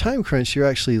 when you're time crunched, you're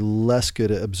actually less good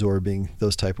at absorbing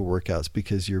those type of workouts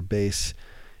because your base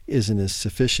isn't as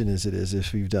sufficient as it is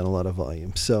if you've done a lot of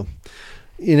volume. So,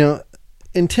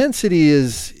 intensity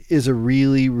is a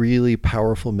really, really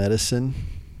powerful medicine,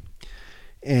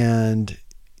 and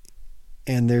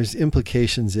there's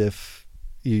implications if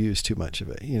you use too much of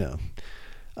it.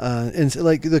 And so,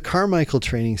 like the Carmichael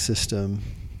training system,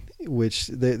 which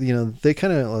they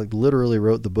kind of like literally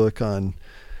wrote the book on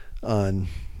time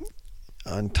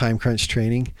crunch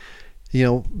training.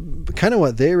 Kind of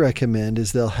what they recommend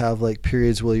is they'll have like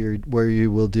periods where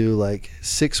you will do like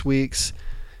 6 weeks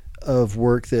of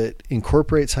work that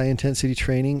incorporates high intensity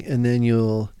training, and then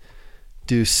you'll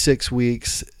do 6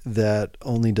 weeks that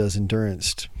only does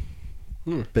endurance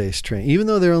based training, even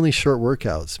though they're only short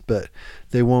workouts. But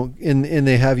they won't, and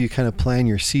they have you kind of plan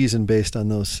your season based on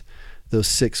those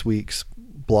 6 weeks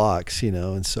blocks,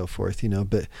 and so forth,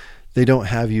 but they don't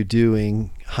have you doing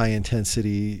high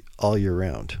intensity all year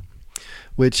round,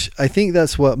 which I think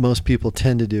that's what most people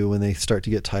tend to do when they start to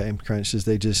get time crunched, is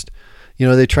they just,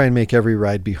 they try and make every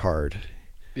ride be hard.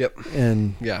 Yep.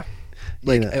 And yeah,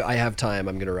 like I have time,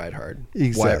 I'm going to ride hard.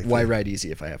 Exactly. Why ride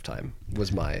easy if I have time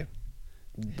was my,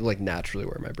 like, naturally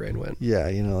where my brain went. Yeah.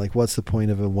 Like what's the point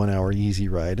of a 1 hour easy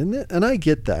ride? And I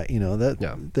get that,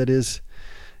 that is,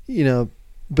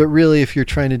 but really if you're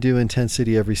trying to do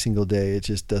intensity every single day, it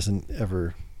just doesn't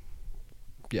ever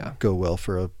go well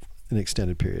for an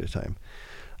extended period of time.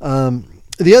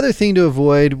 The other thing to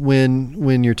avoid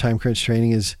when you're time crunch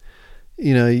training is,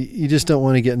 you just don't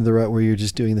want to get into the rut where you're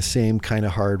just doing the same kind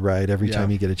of hard ride every time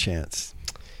you get a chance.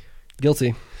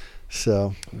 Guilty.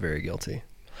 So very guilty.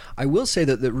 I will say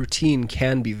that the routine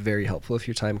can be very helpful if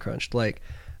you're time crunched. Like,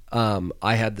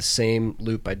 I had the same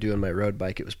loop I do on my road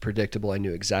bike. It was predictable. I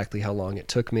knew exactly how long it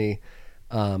took me,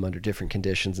 under different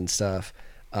conditions and stuff.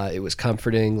 It was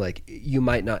comforting. Like you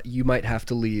might have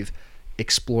to leave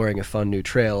exploring a fun new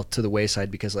trail to the wayside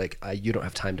because you don't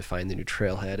have time to find the new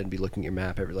trailhead and be looking at your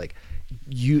map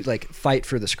you fight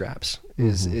for the scraps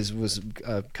was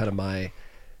kind of my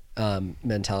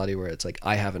mentality, where it's like,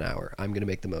 I have an hour, I'm going to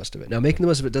make the most of it. Now, making the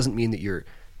most of it doesn't mean that you're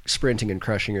sprinting and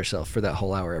crushing yourself for that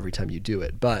whole hour every time you do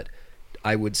it, but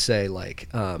I would say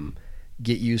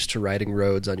get used to riding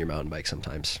roads on your mountain bike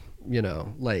sometimes.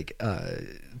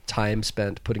 Time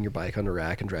spent putting your bike on a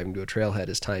rack and driving to a trailhead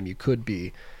is time you could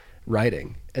be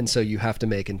riding, and so you have to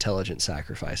make intelligent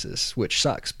sacrifices, which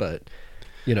sucks, but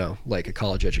a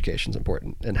college education is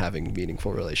important, and having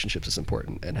meaningful relationships is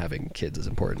important, and having kids is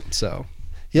important. So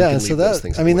so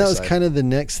that was kind of the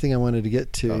next thing I wanted to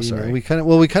get to. We kind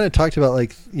of talked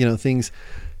about things,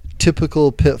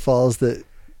 typical pitfalls that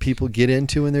people get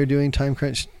into when they're doing time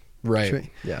crunch.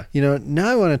 Right. Yeah. Now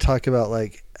I want to talk about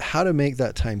how to make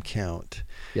that time count.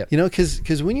 Yep.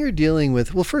 Because when you're dealing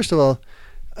with, well, first of all,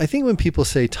 I think when people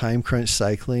say time crunch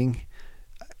cycling,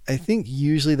 I think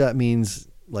usually that means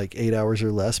 8 hours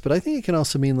or less, but I think it can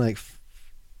also mean 5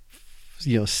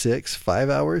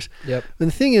 hours. Yep. And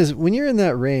the thing is, when you're in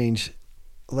that range,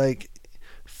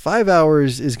 5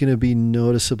 hours is going to be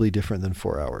noticeably different than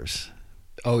 4 hours.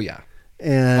 Oh yeah.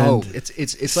 And it's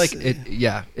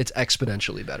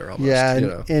exponentially better almost.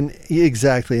 Yeah. And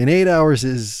exactly. And 8 hours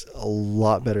is a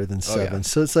lot better than 7. Oh, yeah.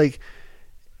 So it's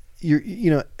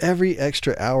you're every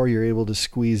extra hour you're able to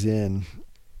squeeze in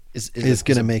is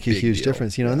going to make a huge deal.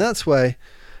 difference, and that's why,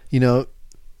 you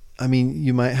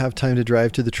might have time to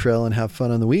drive to the trail and have fun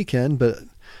on the weekend, but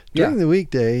during the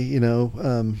weekday, you're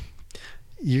going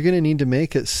to need to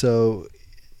make it so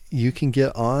you can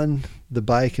get on the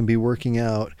bike and be working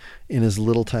out in as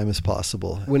little time as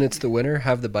possible. When it's the winter,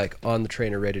 have the bike on the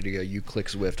trainer ready to go. You click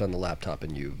Zwift on the laptop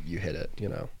and you hit it,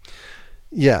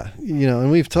 Yeah.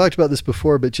 And we've talked about this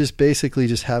before, but just basically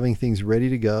just having things ready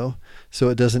to go so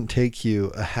it doesn't take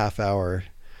you a half hour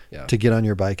to get on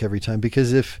your bike every time.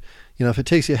 Because if it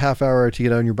takes you a half hour to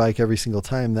get on your bike every single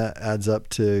time, that adds up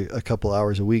to a couple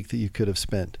hours a week that you could have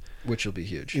spent. Which will be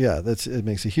huge. Yeah, it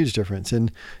makes a huge difference.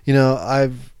 And,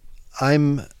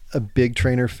 I'm a big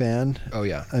trainer fan. Oh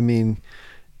yeah.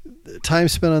 Time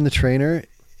spent on the trainer,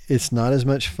 it's not as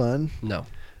much fun. No.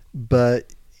 But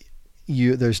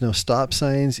there's no stop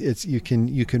signs. You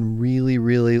can really,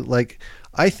 really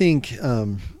I think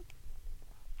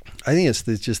it's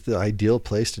just the ideal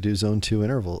place to do zone 2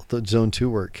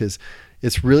 work, because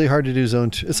it's really hard to do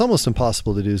zone 2. It's almost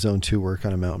impossible to do zone 2 work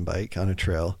on a mountain bike on a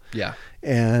trail. Yeah.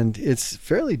 And it's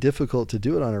fairly difficult to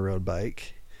do it on a road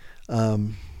bike.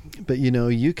 But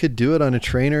you could do it on a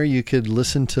trainer. You could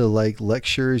listen to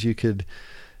lectures. You could.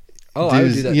 Oh, I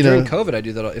would do that during COVID. I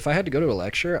do that if I had to go to a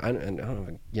lecture. I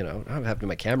don't have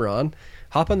my camera on.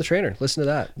 Hop on the trainer, listen to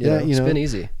that. It's been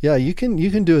easy. Yeah, you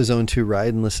can do a zone 2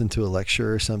 ride and listen to a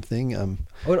lecture or something. And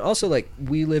also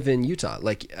we live in Utah.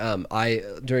 I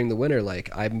during the winter,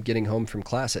 I'm getting home from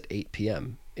class at 8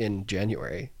 p.m. in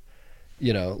January.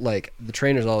 The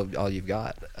trainer's all you've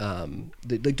got.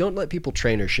 Don't let people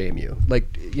trainer shame you.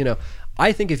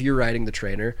 I think if you're riding the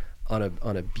trainer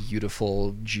on a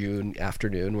beautiful June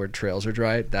afternoon where trails are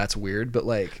dry, that's weird. But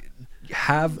like,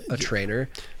 have a trainer.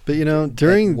 But you know,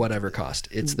 during at whatever cost,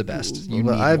 it's the best. You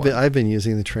well, need I've been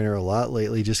using the trainer a lot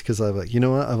lately, just because I'm like, you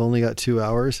know what, I've only got 2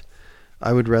 hours.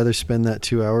 I would rather spend that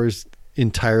 2 hours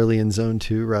entirely in zone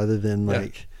 2 rather than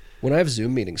like. When I have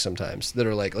Zoom meetings sometimes that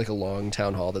are like a long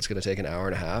town hall that's going to take an hour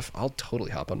and a half, I'll totally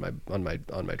hop on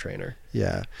my trainer.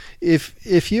 Yeah.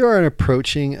 If you are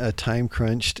approaching a time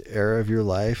crunched era of your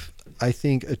life, I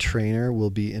think a trainer will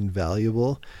be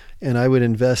invaluable, and I would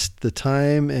invest the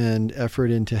time and effort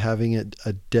into having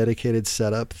a dedicated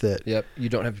setup that. Yep. You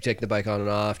don't have to take the bike on and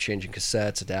off, changing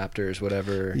cassettes, adapters,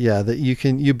 whatever. Yeah. That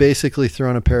you basically throw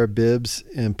on a pair of bibs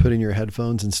and put in your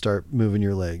headphones and start moving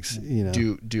your legs, you know.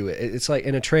 Do it. It's like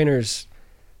in a trainer's,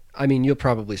 I mean, you'll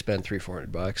probably spend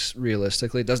 $300-400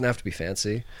 realistically. It doesn't have to be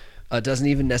fancy. It doesn't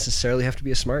even necessarily have to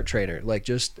be a smart trainer. Like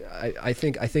I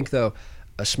think though,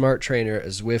 a smart trainer, a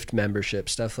Zwift membership,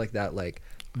 stuff like that,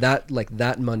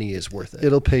 that money is worth it.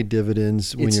 It'll pay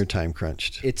dividends when you're time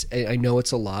crunched. I know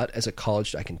it's a lot. As a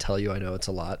college, I can tell you I know it's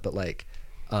a lot, but like,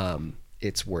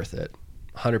 it's worth it.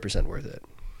 100% worth it.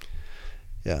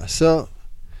 Yeah. So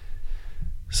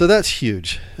that's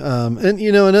huge. And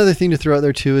you know, another thing to throw out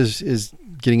there too is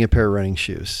getting a pair of running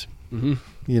shoes. Mm-hmm.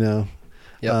 You know,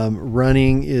 Yep.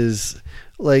 Running is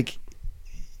like,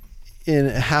 in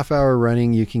a half hour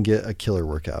running, you can get a killer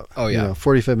workout. Oh yeah. You know,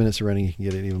 45 minutes of running, you can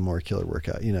get an even more killer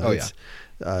workout. You know, oh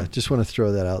yeah. Just want to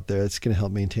throw that out there. It's going to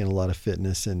help maintain a lot of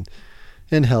fitness and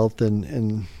health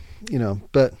and, you know,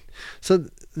 but so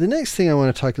the next thing I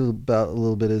want to talk about a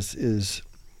little bit is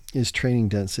training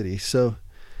density. So,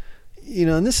 you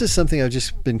know, and this is something I've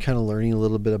just been kind of learning a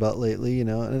little bit about lately, you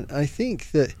know, and I think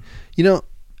that, you know,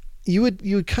 you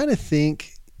would kind of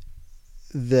think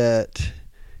that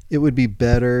it would be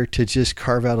better to just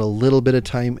carve out a little bit of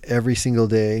time every single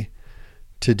day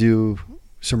to do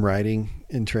some riding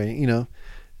and training. You know,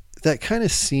 that kind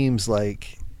of seems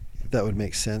like that would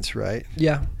make sense, right?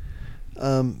 Yeah.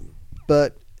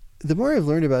 But the more I've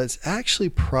learned about it, it's actually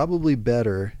probably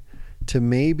better to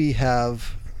maybe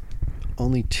have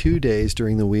only 2 days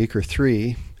during the week or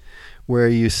 3 where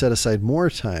you set aside more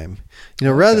time, you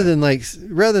know, rather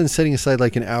than setting aside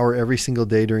like an hour every single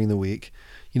day during the week,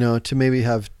 you know, to maybe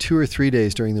have 2 or 3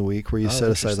 days during the week where you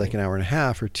set aside like an hour and a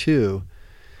half or 2.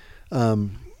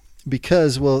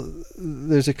 Because, well,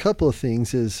 there's a couple of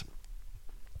things is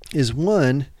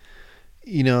one,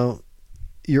 you know,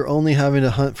 you're only having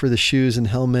to hunt for the shoes and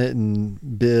helmet and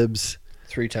bibs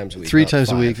 3 times a week. 3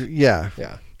 times a week. 5. Yeah.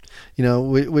 Yeah. You know,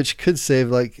 which could save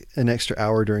like an extra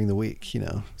hour during the week, you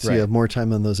know, so Right. you have more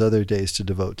time on those other days to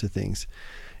devote to things.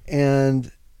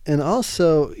 And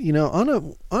also, you know,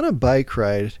 on a bike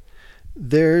ride,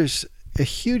 there's a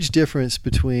huge difference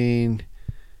between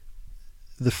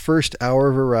the first hour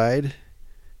of a ride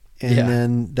and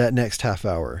then that next half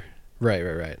hour.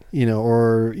 Right. You know,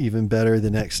 or even better,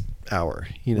 the next hour,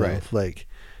 you know, Right. like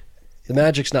The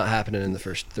magic's not happening in the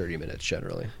first 30 minutes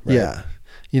generally. Right? yeah,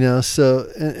 you know, so,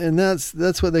 and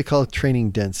that's what they call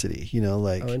training density, you know,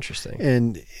 like, Oh, interesting.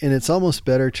 and it's almost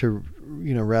better to,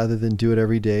 you know, rather than do it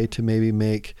every day, to maybe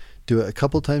do it a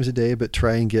couple times a day, but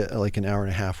try and get like an hour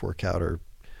and a half workout, or,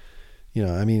 you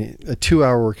know, I mean, a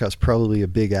 2-hour workout is probably a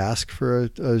big ask for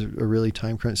a really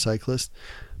time crunch cyclist.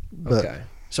 But Okay.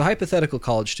 So hypothetical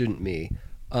college student me,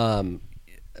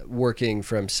 working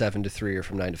from 7 to 3 or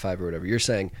from 9 to 5 or whatever, you're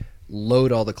saying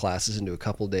load all the classes into a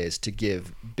couple days to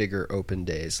give bigger open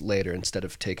days later instead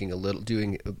of doing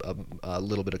a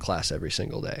little bit of class every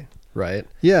single day, right?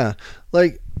 yeah,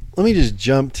 like, let me just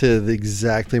jump to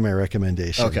exactly my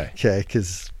recommendation. Okay.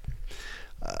 Because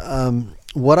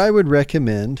what I would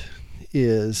recommend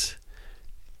is,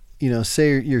 you know,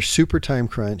 say you're super time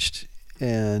crunched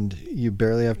and you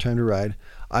barely have time to ride.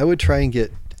 I would try and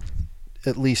get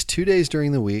at least 2 days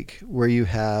during the week where you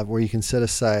can set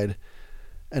aside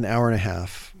an hour and a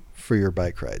half for your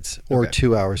bike rides, or Okay.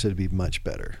 2 hours. It'd be much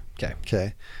better.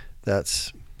 Okay.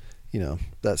 That's 3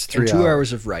 And 2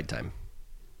 hours of ride time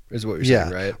is what you're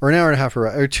saying, right? Or an hour and a half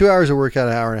or 2 hours of workout,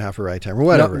 an hour and a half of ride time, or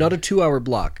whatever. Not a 2-hour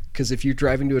block, because if you're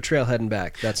driving to a trailhead and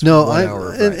back, that's No, 1 hour.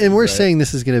 Of riding, and we're right? saying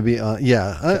this is going to be on.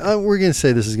 Yeah, we're going to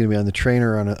say this is going to be on the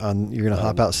trainer. On you're going to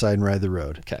hop outside and ride the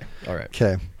road. Okay. All right.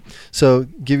 Okay, so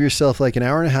give yourself like an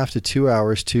hour and a half to 2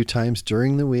 hours 2 times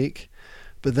during the week,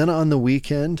 but then on the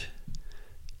weekend,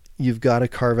 you've got to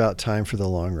carve out time for the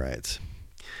long rides.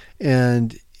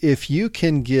 And if you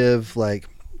can give, like,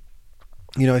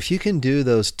 you know, if you can do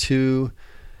those 2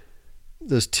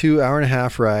 hour and a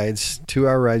half rides,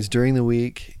 2-hour rides during the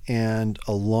week, and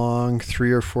a long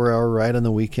 3 or 4 hour ride on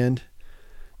the weekend,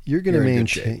 you're going You're in good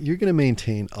to shape.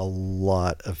 maintain a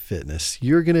lot of fitness.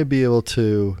 You're going to be able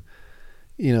to,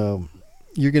 you're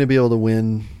going to be able to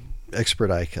win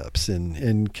expert I cups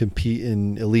and compete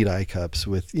in elite I cups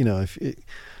with,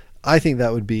 I think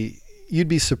that would be, you'd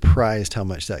be surprised how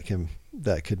much that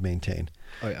could maintain.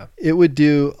 Oh yeah. It would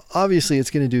do, obviously it's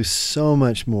going to do so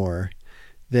much more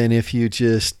than if you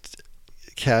just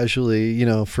casually,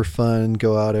 for fun,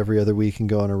 go out every other week and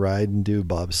go on a ride and do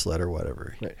bobsled or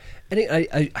whatever. Right. And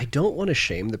I don't want to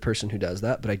shame the person who does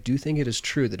that, but I do think it is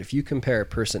true that if you compare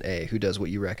person A, who does what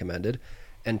you recommended,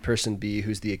 and person B,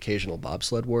 who's the occasional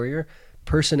bobsled warrior,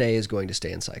 person A is going to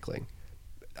stay in cycling.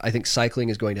 I think cycling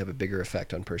is going to have a bigger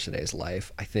effect on person A's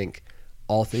life. I think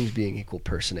all things being equal,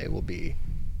 person A will be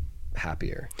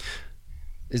happier.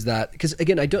 Is that, because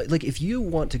again, I don't, like, if you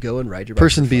want to go and ride your bike.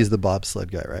 Person B is the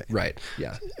bobsled guy, right? Right,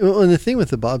 yeah. Well, and the thing with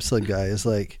the bobsled guy is,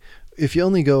 like, if you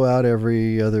only go out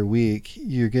every other week,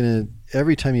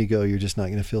 every time you go, you're just not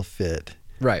going to feel fit.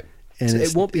 Right. And So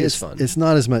it won't be as fun. It's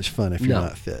not as much fun if you're No.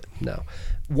 not fit. No.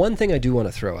 One thing I do want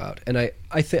to throw out, and I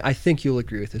think you'll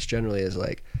agree with this generally, is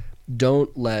like,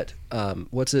 don't let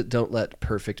don't let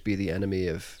perfect be the enemy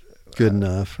of Good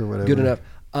enough or whatever. good enough.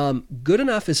 Good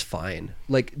enough is fine.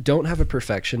 Like, don't have a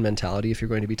perfection mentality if you're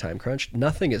going to be time crunched.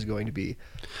 Nothing is going to be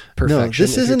perfection. No,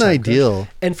 this if you're isn't time ideal.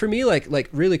 crunched. And for me,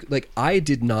 really, I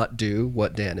did not do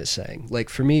what Dan is saying. Like,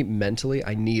 for me, mentally,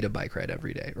 I need a bike ride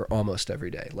every day or almost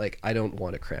every day. Like, I don't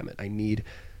want to cram it.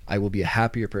 I will be a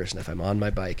happier person if I'm on my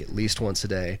bike at least once a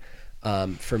day.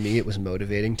 For me, it was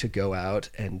motivating to go out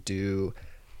and do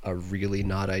a really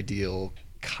not ideal,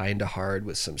 kind of hard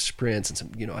with some sprints and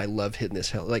some, I love hitting this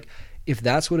hill. Like, if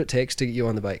that's what it takes to get you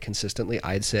on the bike consistently,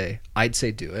 I'd say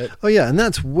do it. Oh yeah, and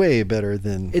that's way better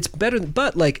than. It's better,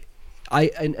 but like,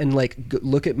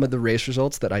 look at the race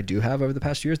results that I do have over the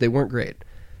past years. They weren't great.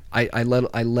 I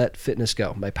let fitness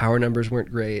go. My power numbers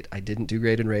weren't great. I didn't do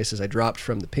great in races. I dropped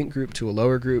from the pink group to a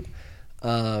lower group.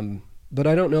 But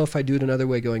I don't know if I do it another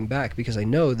way going back, because I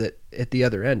know that at the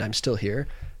other end, I'm still here,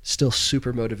 still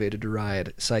super motivated to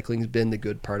ride. Cycling's been the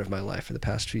good part of my life for the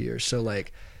past few years. So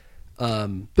like,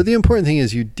 but the important thing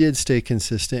is you did stay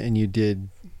consistent and you did.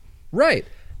 Right.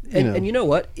 And you know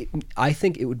what? I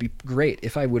think it would be great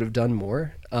if I would have done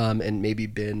more, and maybe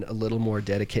been a little more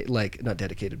dedicated, like not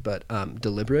dedicated, but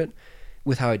deliberate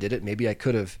with how I did it. Maybe I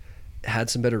could have had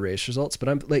some better race results. But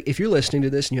I'm like, if you're listening to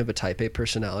this and you have a type A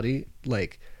personality,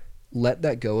 like, let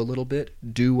that go a little bit.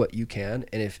 Do what you can,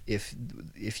 and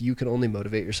if you can only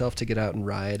motivate yourself to get out and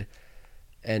ride,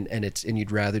 and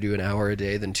you'd rather do an hour a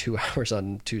day than 2 hours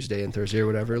on Tuesday and Thursday or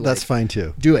whatever, like, That's fine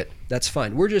too. do it. That's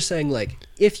fine. We're just saying, like,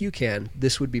 if you can,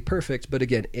 this would be perfect. But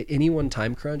again, at any one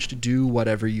time crunched, do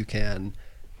whatever you can,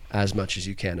 as much as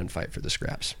you can, and fight for the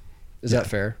scraps. Is that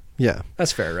fair? Yeah.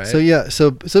 That's fair, right? So yeah,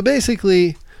 so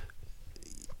basically,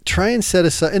 try and set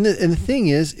aside. And the thing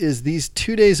is these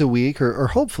 2 days a week, or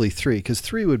hopefully 3, because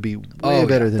 3 would be way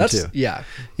better than 2. Yeah.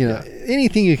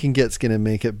 Anything you can get's going to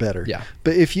make it better. Yeah.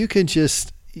 But if you can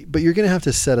but you're going to have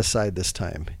to set aside this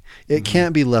time. It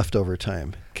can't be leftover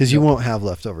time, because you won't have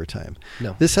leftover time.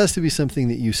 No. This has to be something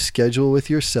that you schedule with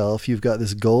yourself. You've got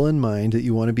this goal in mind that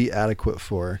you want to be adequate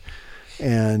for,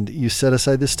 and you set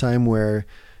aside this time where,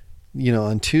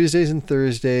 on Tuesdays and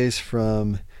Thursdays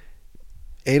from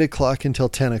 8 o'clock until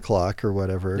 10 o'clock or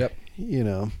whatever, Yep.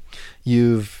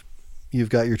 You've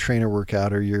got your trainer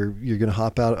workout, or you're going to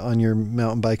hop out on your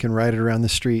mountain bike and ride it around the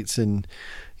streets. And,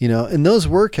 in those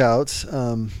workouts,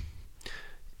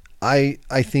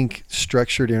 I think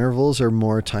structured intervals are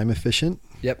more time efficient.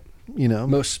 Yep.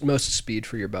 Most speed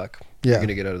for your buck. Yeah. You're going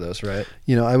to get out of those, right?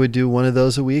 I would do one of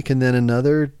those a week, and then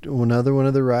another one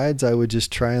of the rides, I would just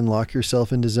try and lock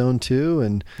yourself into zone 2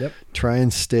 and try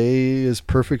and stay as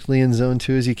perfectly in zone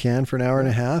 2 as you can for an hour and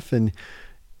a half. And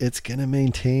it's going to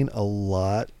maintain a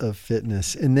lot of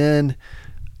fitness. And then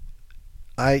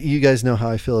you guys know how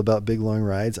I feel about big long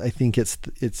rides. I think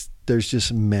there's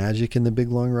just magic in the big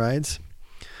long rides.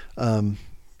 On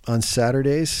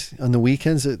Saturdays, on the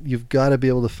weekends, you've got to be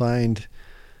able to find,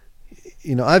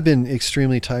 I've been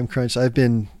extremely time crunched. I've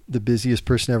been the busiest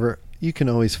person ever. You can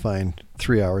always find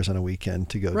 3 hours on a weekend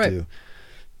to go do,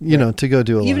 to go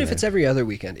do a long Even if ride. it's every other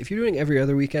weekend. If you're doing every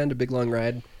other weekend, a big long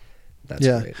ride, that's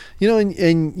great.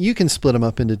 And you can split them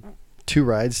up into 2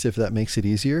 rides if that makes it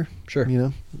easier. Sure.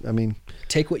 I mean,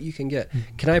 take what you can get.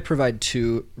 Can I provide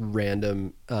 2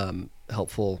 random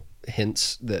helpful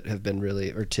hints that have been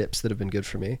or tips that have been good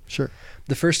for me? Sure.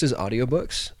 The first is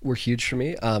audiobooks were huge for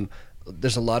me.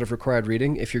 There's a lot of required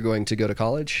reading if you're going to go to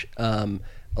college. A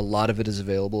lot of it is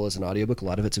available as an audiobook. A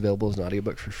lot of it's available as an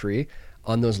audiobook for free.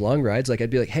 on those long rides, like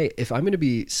I'd be like, hey, if I'm going to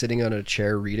be sitting on a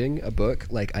chair reading a book,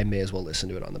 like I may as well listen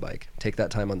to it on the bike. Take that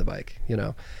time on the bike, you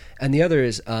know? And the other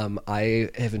is I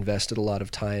have invested a lot of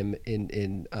time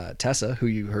in Tessa, who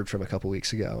you heard from a couple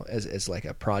weeks ago, as like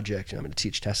a project. You know, I'm going to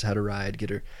teach Tessa how to ride, get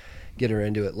her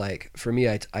into it. Like for me,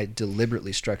 I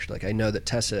deliberately structured, like I know that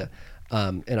Tessa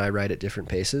and I ride at different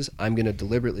paces. I'm going to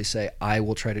deliberately say I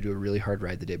will try to do a really hard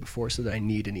ride the day before so that I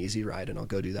need an easy ride, and I'll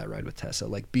go do that ride with Tessa.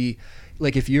 Like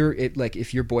if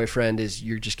your boyfriend is,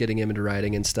 you're just getting him into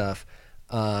riding and stuff,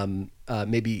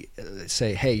 maybe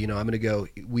say, hey, you know,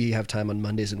 we have time on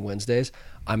Mondays and Wednesdays.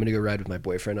 I'm going to go ride with my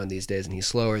boyfriend on these days, and he's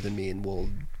slower than me, and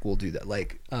we'll do that.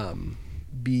 Like,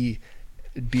 be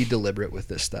deliberate with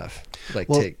this stuff. Like,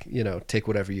 take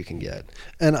whatever you can get.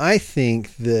 And I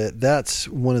think that's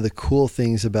one of the cool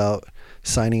things about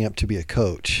signing up to be a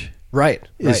coach. Right.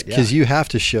 Because you have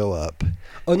to show up.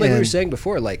 Oh, and like we were saying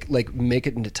before, like make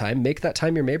it into time. Make that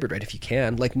time your Maybird ride if you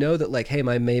can. Like know that like, hey,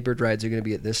 my Maybird rides are going to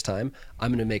be at this time. I'm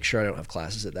going to make sure I don't have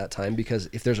classes at that time, because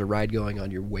if there's a ride going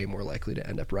on, you're way more likely to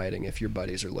end up riding if your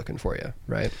buddies are looking for you,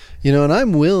 right? You know, and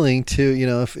I'm willing to, you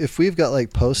know, if we've got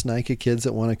like post-NICA kids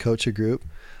that want to coach a group,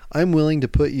 I'm willing to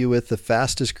put you with the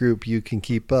fastest group you can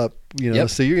keep up, you know,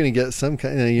 so you're going to get some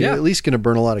kind of, you're at least going to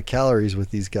burn a lot of calories with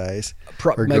these guys.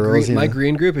 My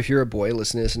green group, if you're a boy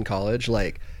listening to this in college,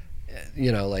 like,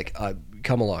 you know, like,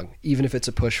 come along. Even if it's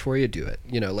a push for you, do it.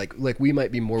 You know, like we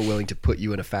might be more willing to put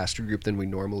you in a faster group than we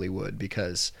normally would,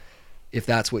 because if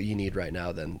that's what you need right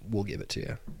now, then we'll give it to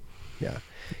you. Yeah.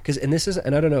 And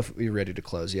I don't know if we're ready to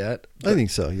close yet. I think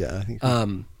so. Yeah. I think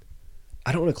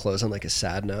I don't want to close on like a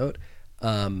sad note.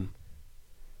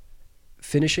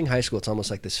 Finishing high school, it's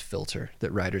almost like this filter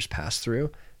that riders pass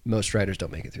through. Most riders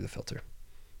don't make it through the filter.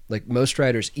 Like most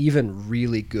riders, even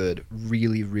really good,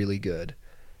 really, really good,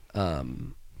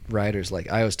 riders.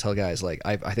 Like I always tell guys, like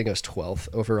I think I was 12th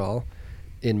overall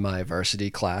in my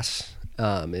varsity class,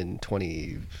 in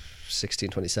 2016,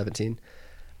 2017.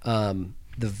 The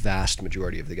vast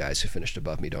majority of the guys who finished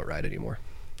above me don't ride anymore.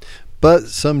 But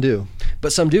some do.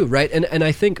 Right? And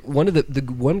I think one of the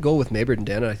one goal with Maybird and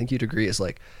Dan, and I think you'd agree, is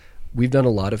like we've done a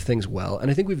lot of things well, and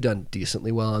I think we've done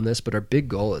decently well on this, but our big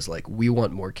goal is like we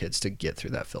want more kids to get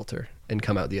through that filter and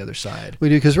come out the other side. We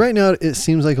do, because right now it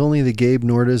seems like only the Gabe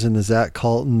Nordas and the Zach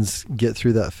Caltons get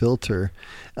through that filter,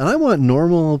 and I want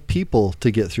normal people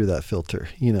to get through that filter,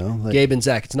 you know. Like, Gabe and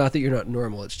Zach, it's not that you're not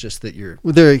normal, it's just that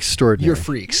they're extraordinary. You're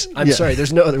freaks. I'm sorry,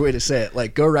 there's no other way to say it.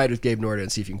 Like, go ride with Gabe Norda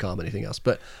and see if you can call him anything else.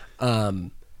 But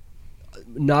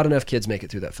not enough kids make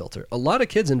it through that filter. A lot of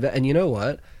kids and you know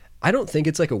what? I don't think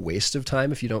it's like a waste of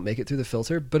time if you don't make it through the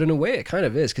filter, but in a way it kind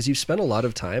of is, because you've spent a lot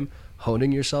of time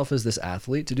honing yourself as this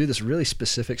athlete to do this really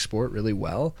specific sport really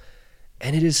well.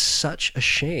 And it is such a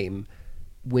shame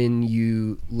when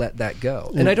you let that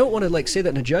go. And I don't want to like say that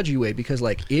in a judgy way, because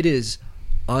like it is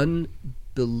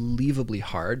unbelievably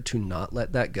hard to not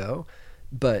let that go.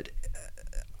 But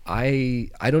I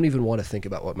don't even want to think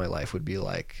about what my life would be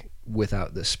like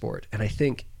without this sport. And I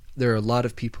think there are a lot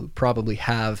of people who probably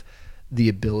have the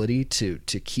ability to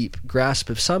keep grasp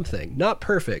of something, not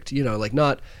perfect, you know, like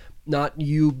not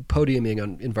you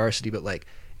podiuming in varsity, but like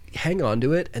hang on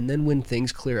to it. And then when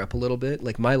things clear up a little bit,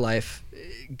 like my life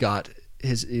in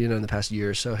the past year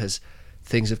or so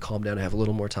things have calmed down. I have a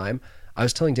little more time. I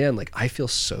was telling Dan, like, I feel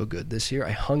so good this year.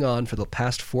 I hung on for the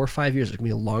past 4 or 5 years. It took me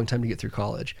a long time to get through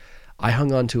college. I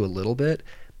hung on to a little bit,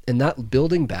 and that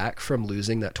building back from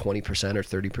losing that 20% or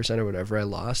 30% or whatever I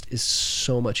lost is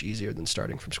so much easier than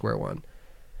starting from square one.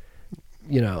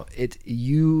 You know,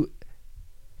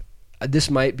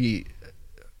 this might be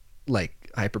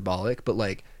like hyperbolic, but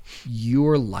like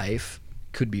your life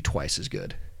could be twice as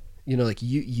good. You know, like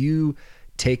you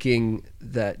taking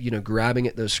that, you know, grabbing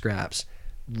at those scraps,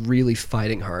 really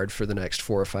fighting hard for the next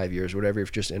 4 or 5 years, whatever, if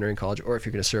you're just entering college or if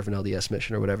you're going to serve an LDS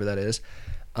mission or whatever that is.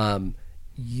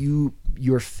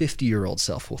 Your 50-year-old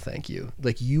self will thank you.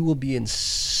 Like, you will be in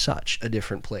such a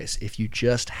different place if you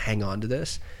just hang on to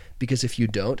this, because if you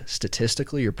don't,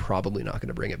 statistically, you're probably not going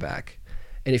to bring it back.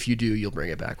 And if you do, you'll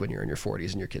bring it back when you're in your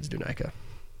 40s and your kids do NICA.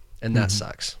 And that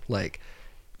sucks. Like,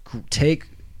 take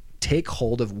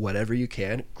hold of whatever you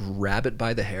can, grab it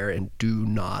by the hair, and do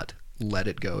not let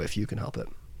it go if you can help it.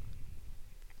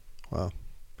 Wow.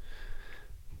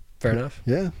 Fair enough?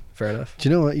 Yeah. Fair enough. Do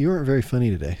you know what? You weren't very funny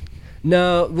today.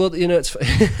 No, well, you know, it's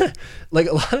like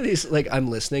a lot of these, like I'm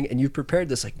listening and you've prepared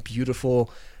this like beautiful,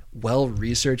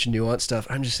 well-researched, nuanced stuff.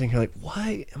 I'm just thinking like,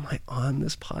 why am I on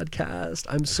this podcast?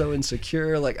 I'm so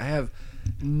insecure. Like I have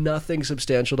nothing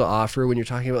substantial to offer when you're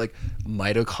talking about like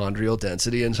mitochondrial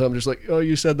density. And so I'm just like, oh,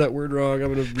 you said that word wrong.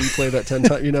 I'm going to replay that 10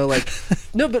 times, you know, like,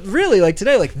 no, but really like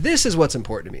today, like this is what's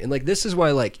important to me. And like, this is why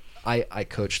like I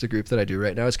coach the group that I do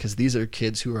right now is because these are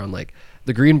kids who are on like,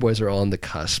 the Green Boys are all on the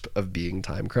cusp of being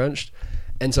time crunched.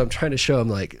 And so I'm trying to show them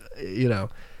like,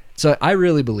 so I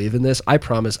really believe in this. I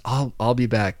promise I'll be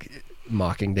back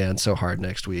mocking Dan so hard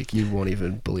next week. You won't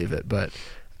even believe it. But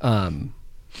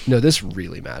no, this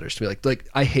really matters to me. Like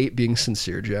I hate being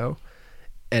sincere Joe,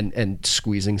 and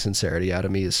squeezing sincerity out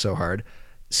of me is so hard.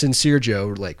 Sincere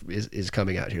Joe like is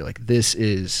coming out here. Like, this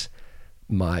is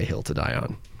my hill to die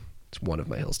on. It's one of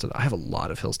my hills to die. I have a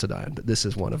lot of hills to die on, but this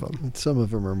is one of them. And some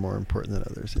of them are more important than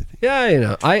others, I think.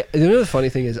 Yeah, the funny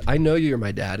thing is, I know you're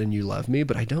my dad and you love me,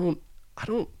 but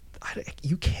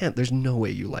you can't. There's no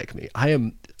way you like me. I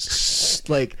am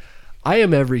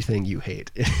everything you hate.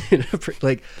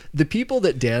 Like, the people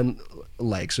that Dan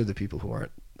likes are the people who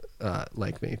aren't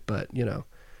like me, but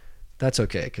that's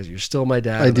okay, because you're still my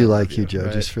dad. I do like you, Joe,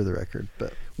 right? just for the record.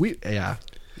 But yeah.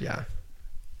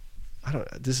 I don't.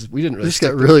 We didn't really. This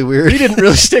got really weird. We didn't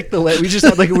really stick the landing. We just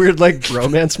had like a weird like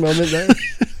bromance moment there.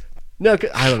 No,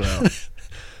 I don't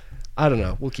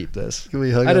know. We'll keep this. Can we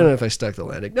hug I don't on? know if I stuck the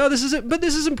landing. No, this isn't. But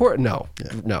this is important. No.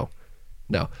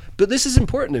 But this is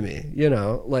important to me.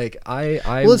 Like I.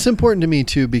 Well, it's important to me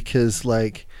too, because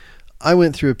like I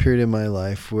went through a period in my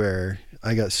life where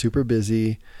I got super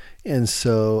busy. And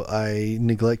so I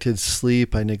neglected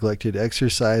sleep. I neglected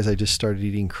exercise. I just started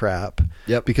eating crap.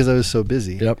 Yep. Because I was so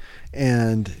busy. Yep.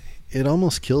 And it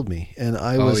almost killed me. And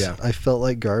I felt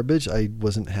like garbage. I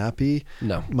wasn't happy.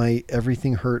 No. My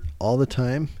everything hurt all the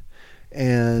time.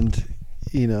 And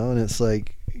and it's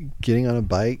like getting on a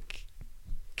bike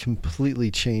completely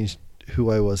changed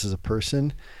who I was as a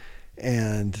person.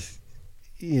 And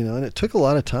and it took a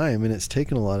lot of time, and it's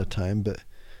taken a lot of time, but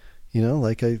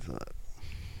like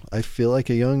I feel like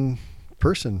a young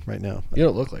person right now. You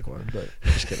don't look like one, but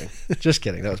just kidding. Just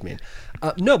kidding. That was mean.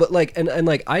 No, but like, and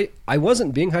like, I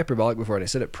wasn't being hyperbolic before, and I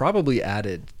said it probably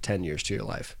added 10 years to your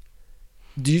life.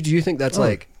 Do you think that's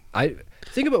like, I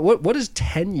think about what is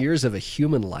 10 years of a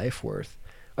human life worth?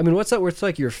 I mean, what's that worth to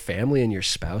like your family and your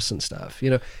spouse and stuff,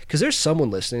 because there's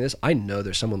someone listening to this. I know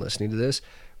there's someone listening to this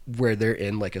where they're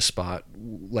in like a spot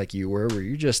like you were, where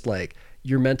you're just like,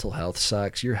 your mental health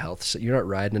sucks, you're not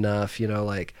riding enough,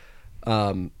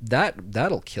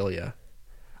 that'll kill you.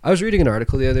 I was reading an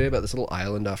article the other day about this little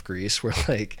island off Greece where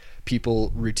like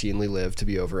people routinely live to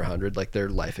be over 100, like their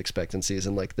life expectancy is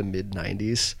in like the mid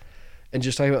 90s, and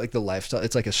just talking about like the lifestyle.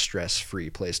 It's like a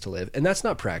stress-free place to live, and that's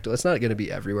not practical. It's not going to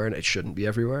be everywhere, and it shouldn't be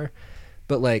everywhere.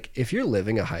 But like, if you're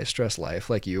living a high stress life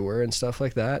like you were and stuff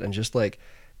like that, and just like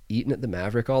eating at the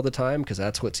Maverick all the time because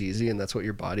that's what's easy and that's what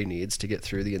your body needs to get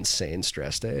through the insane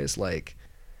stress days, like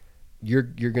you're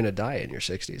gonna die in your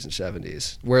 60s and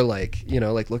 70s. Where like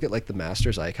like look at like the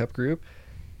Masters I-Cup group,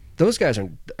 those guys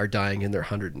are dying in their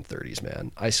 130s,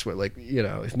 man. I swear, like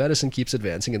if medicine keeps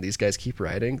advancing and these guys keep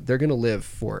riding, they're gonna live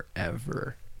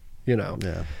forever.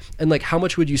 Yeah. And like, how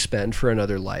much would you spend for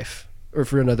another life, or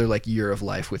for another like year of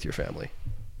life with your family?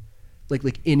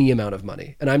 Like any amount of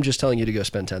money. And I'm just telling you to go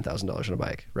spend $10,000 on a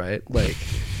bike, right? Like,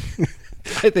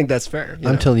 I think that's fair.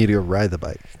 I'm telling you to go ride the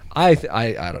bike. I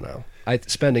don't know.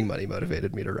 Spending money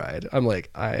motivated me to ride. I'm like,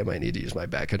 I might need to use my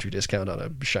backcountry discount on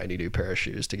a shiny new pair of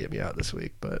shoes to get me out this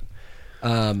week. But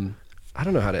I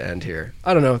don't know how to end here.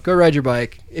 I don't know. Go ride your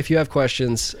bike. If you have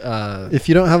questions. If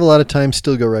you don't have a lot of time,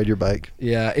 still go ride your bike.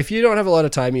 Yeah. If you don't have a lot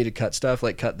of time, you need to cut stuff,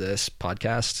 like cut this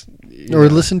podcast. Or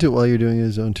listen to it while you're doing a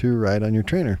Zone 2 ride on your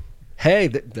trainer. Hey,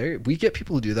 we get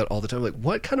people who do that all the time. Like,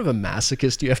 what kind of a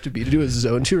masochist do you have to be to do a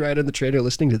Zone 2 ride on the trainer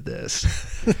listening to this?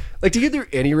 Like, to get through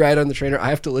any ride on the trainer, I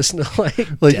have to listen to like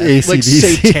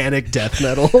satanic death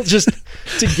metal just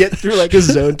to get through like a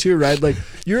Zone 2 ride. Like,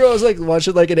 you're always like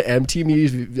watching like an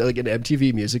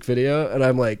MTV music video, and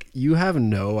I'm like, you have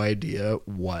no idea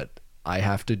what I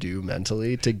have to do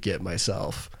mentally to get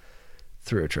myself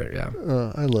through a trainer.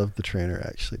 Yeah. I love the trainer,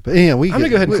 actually. But yeah, I'm going to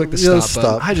go ahead and click the stop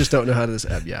button. I just don't know how to this.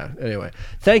 Yeah. Anyway,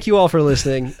 thank you all for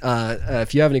listening.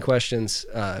 If you have any questions,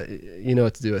 you know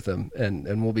what to do with them.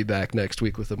 And we'll be back next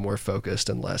week with a more focused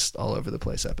and less all over the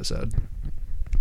place episode.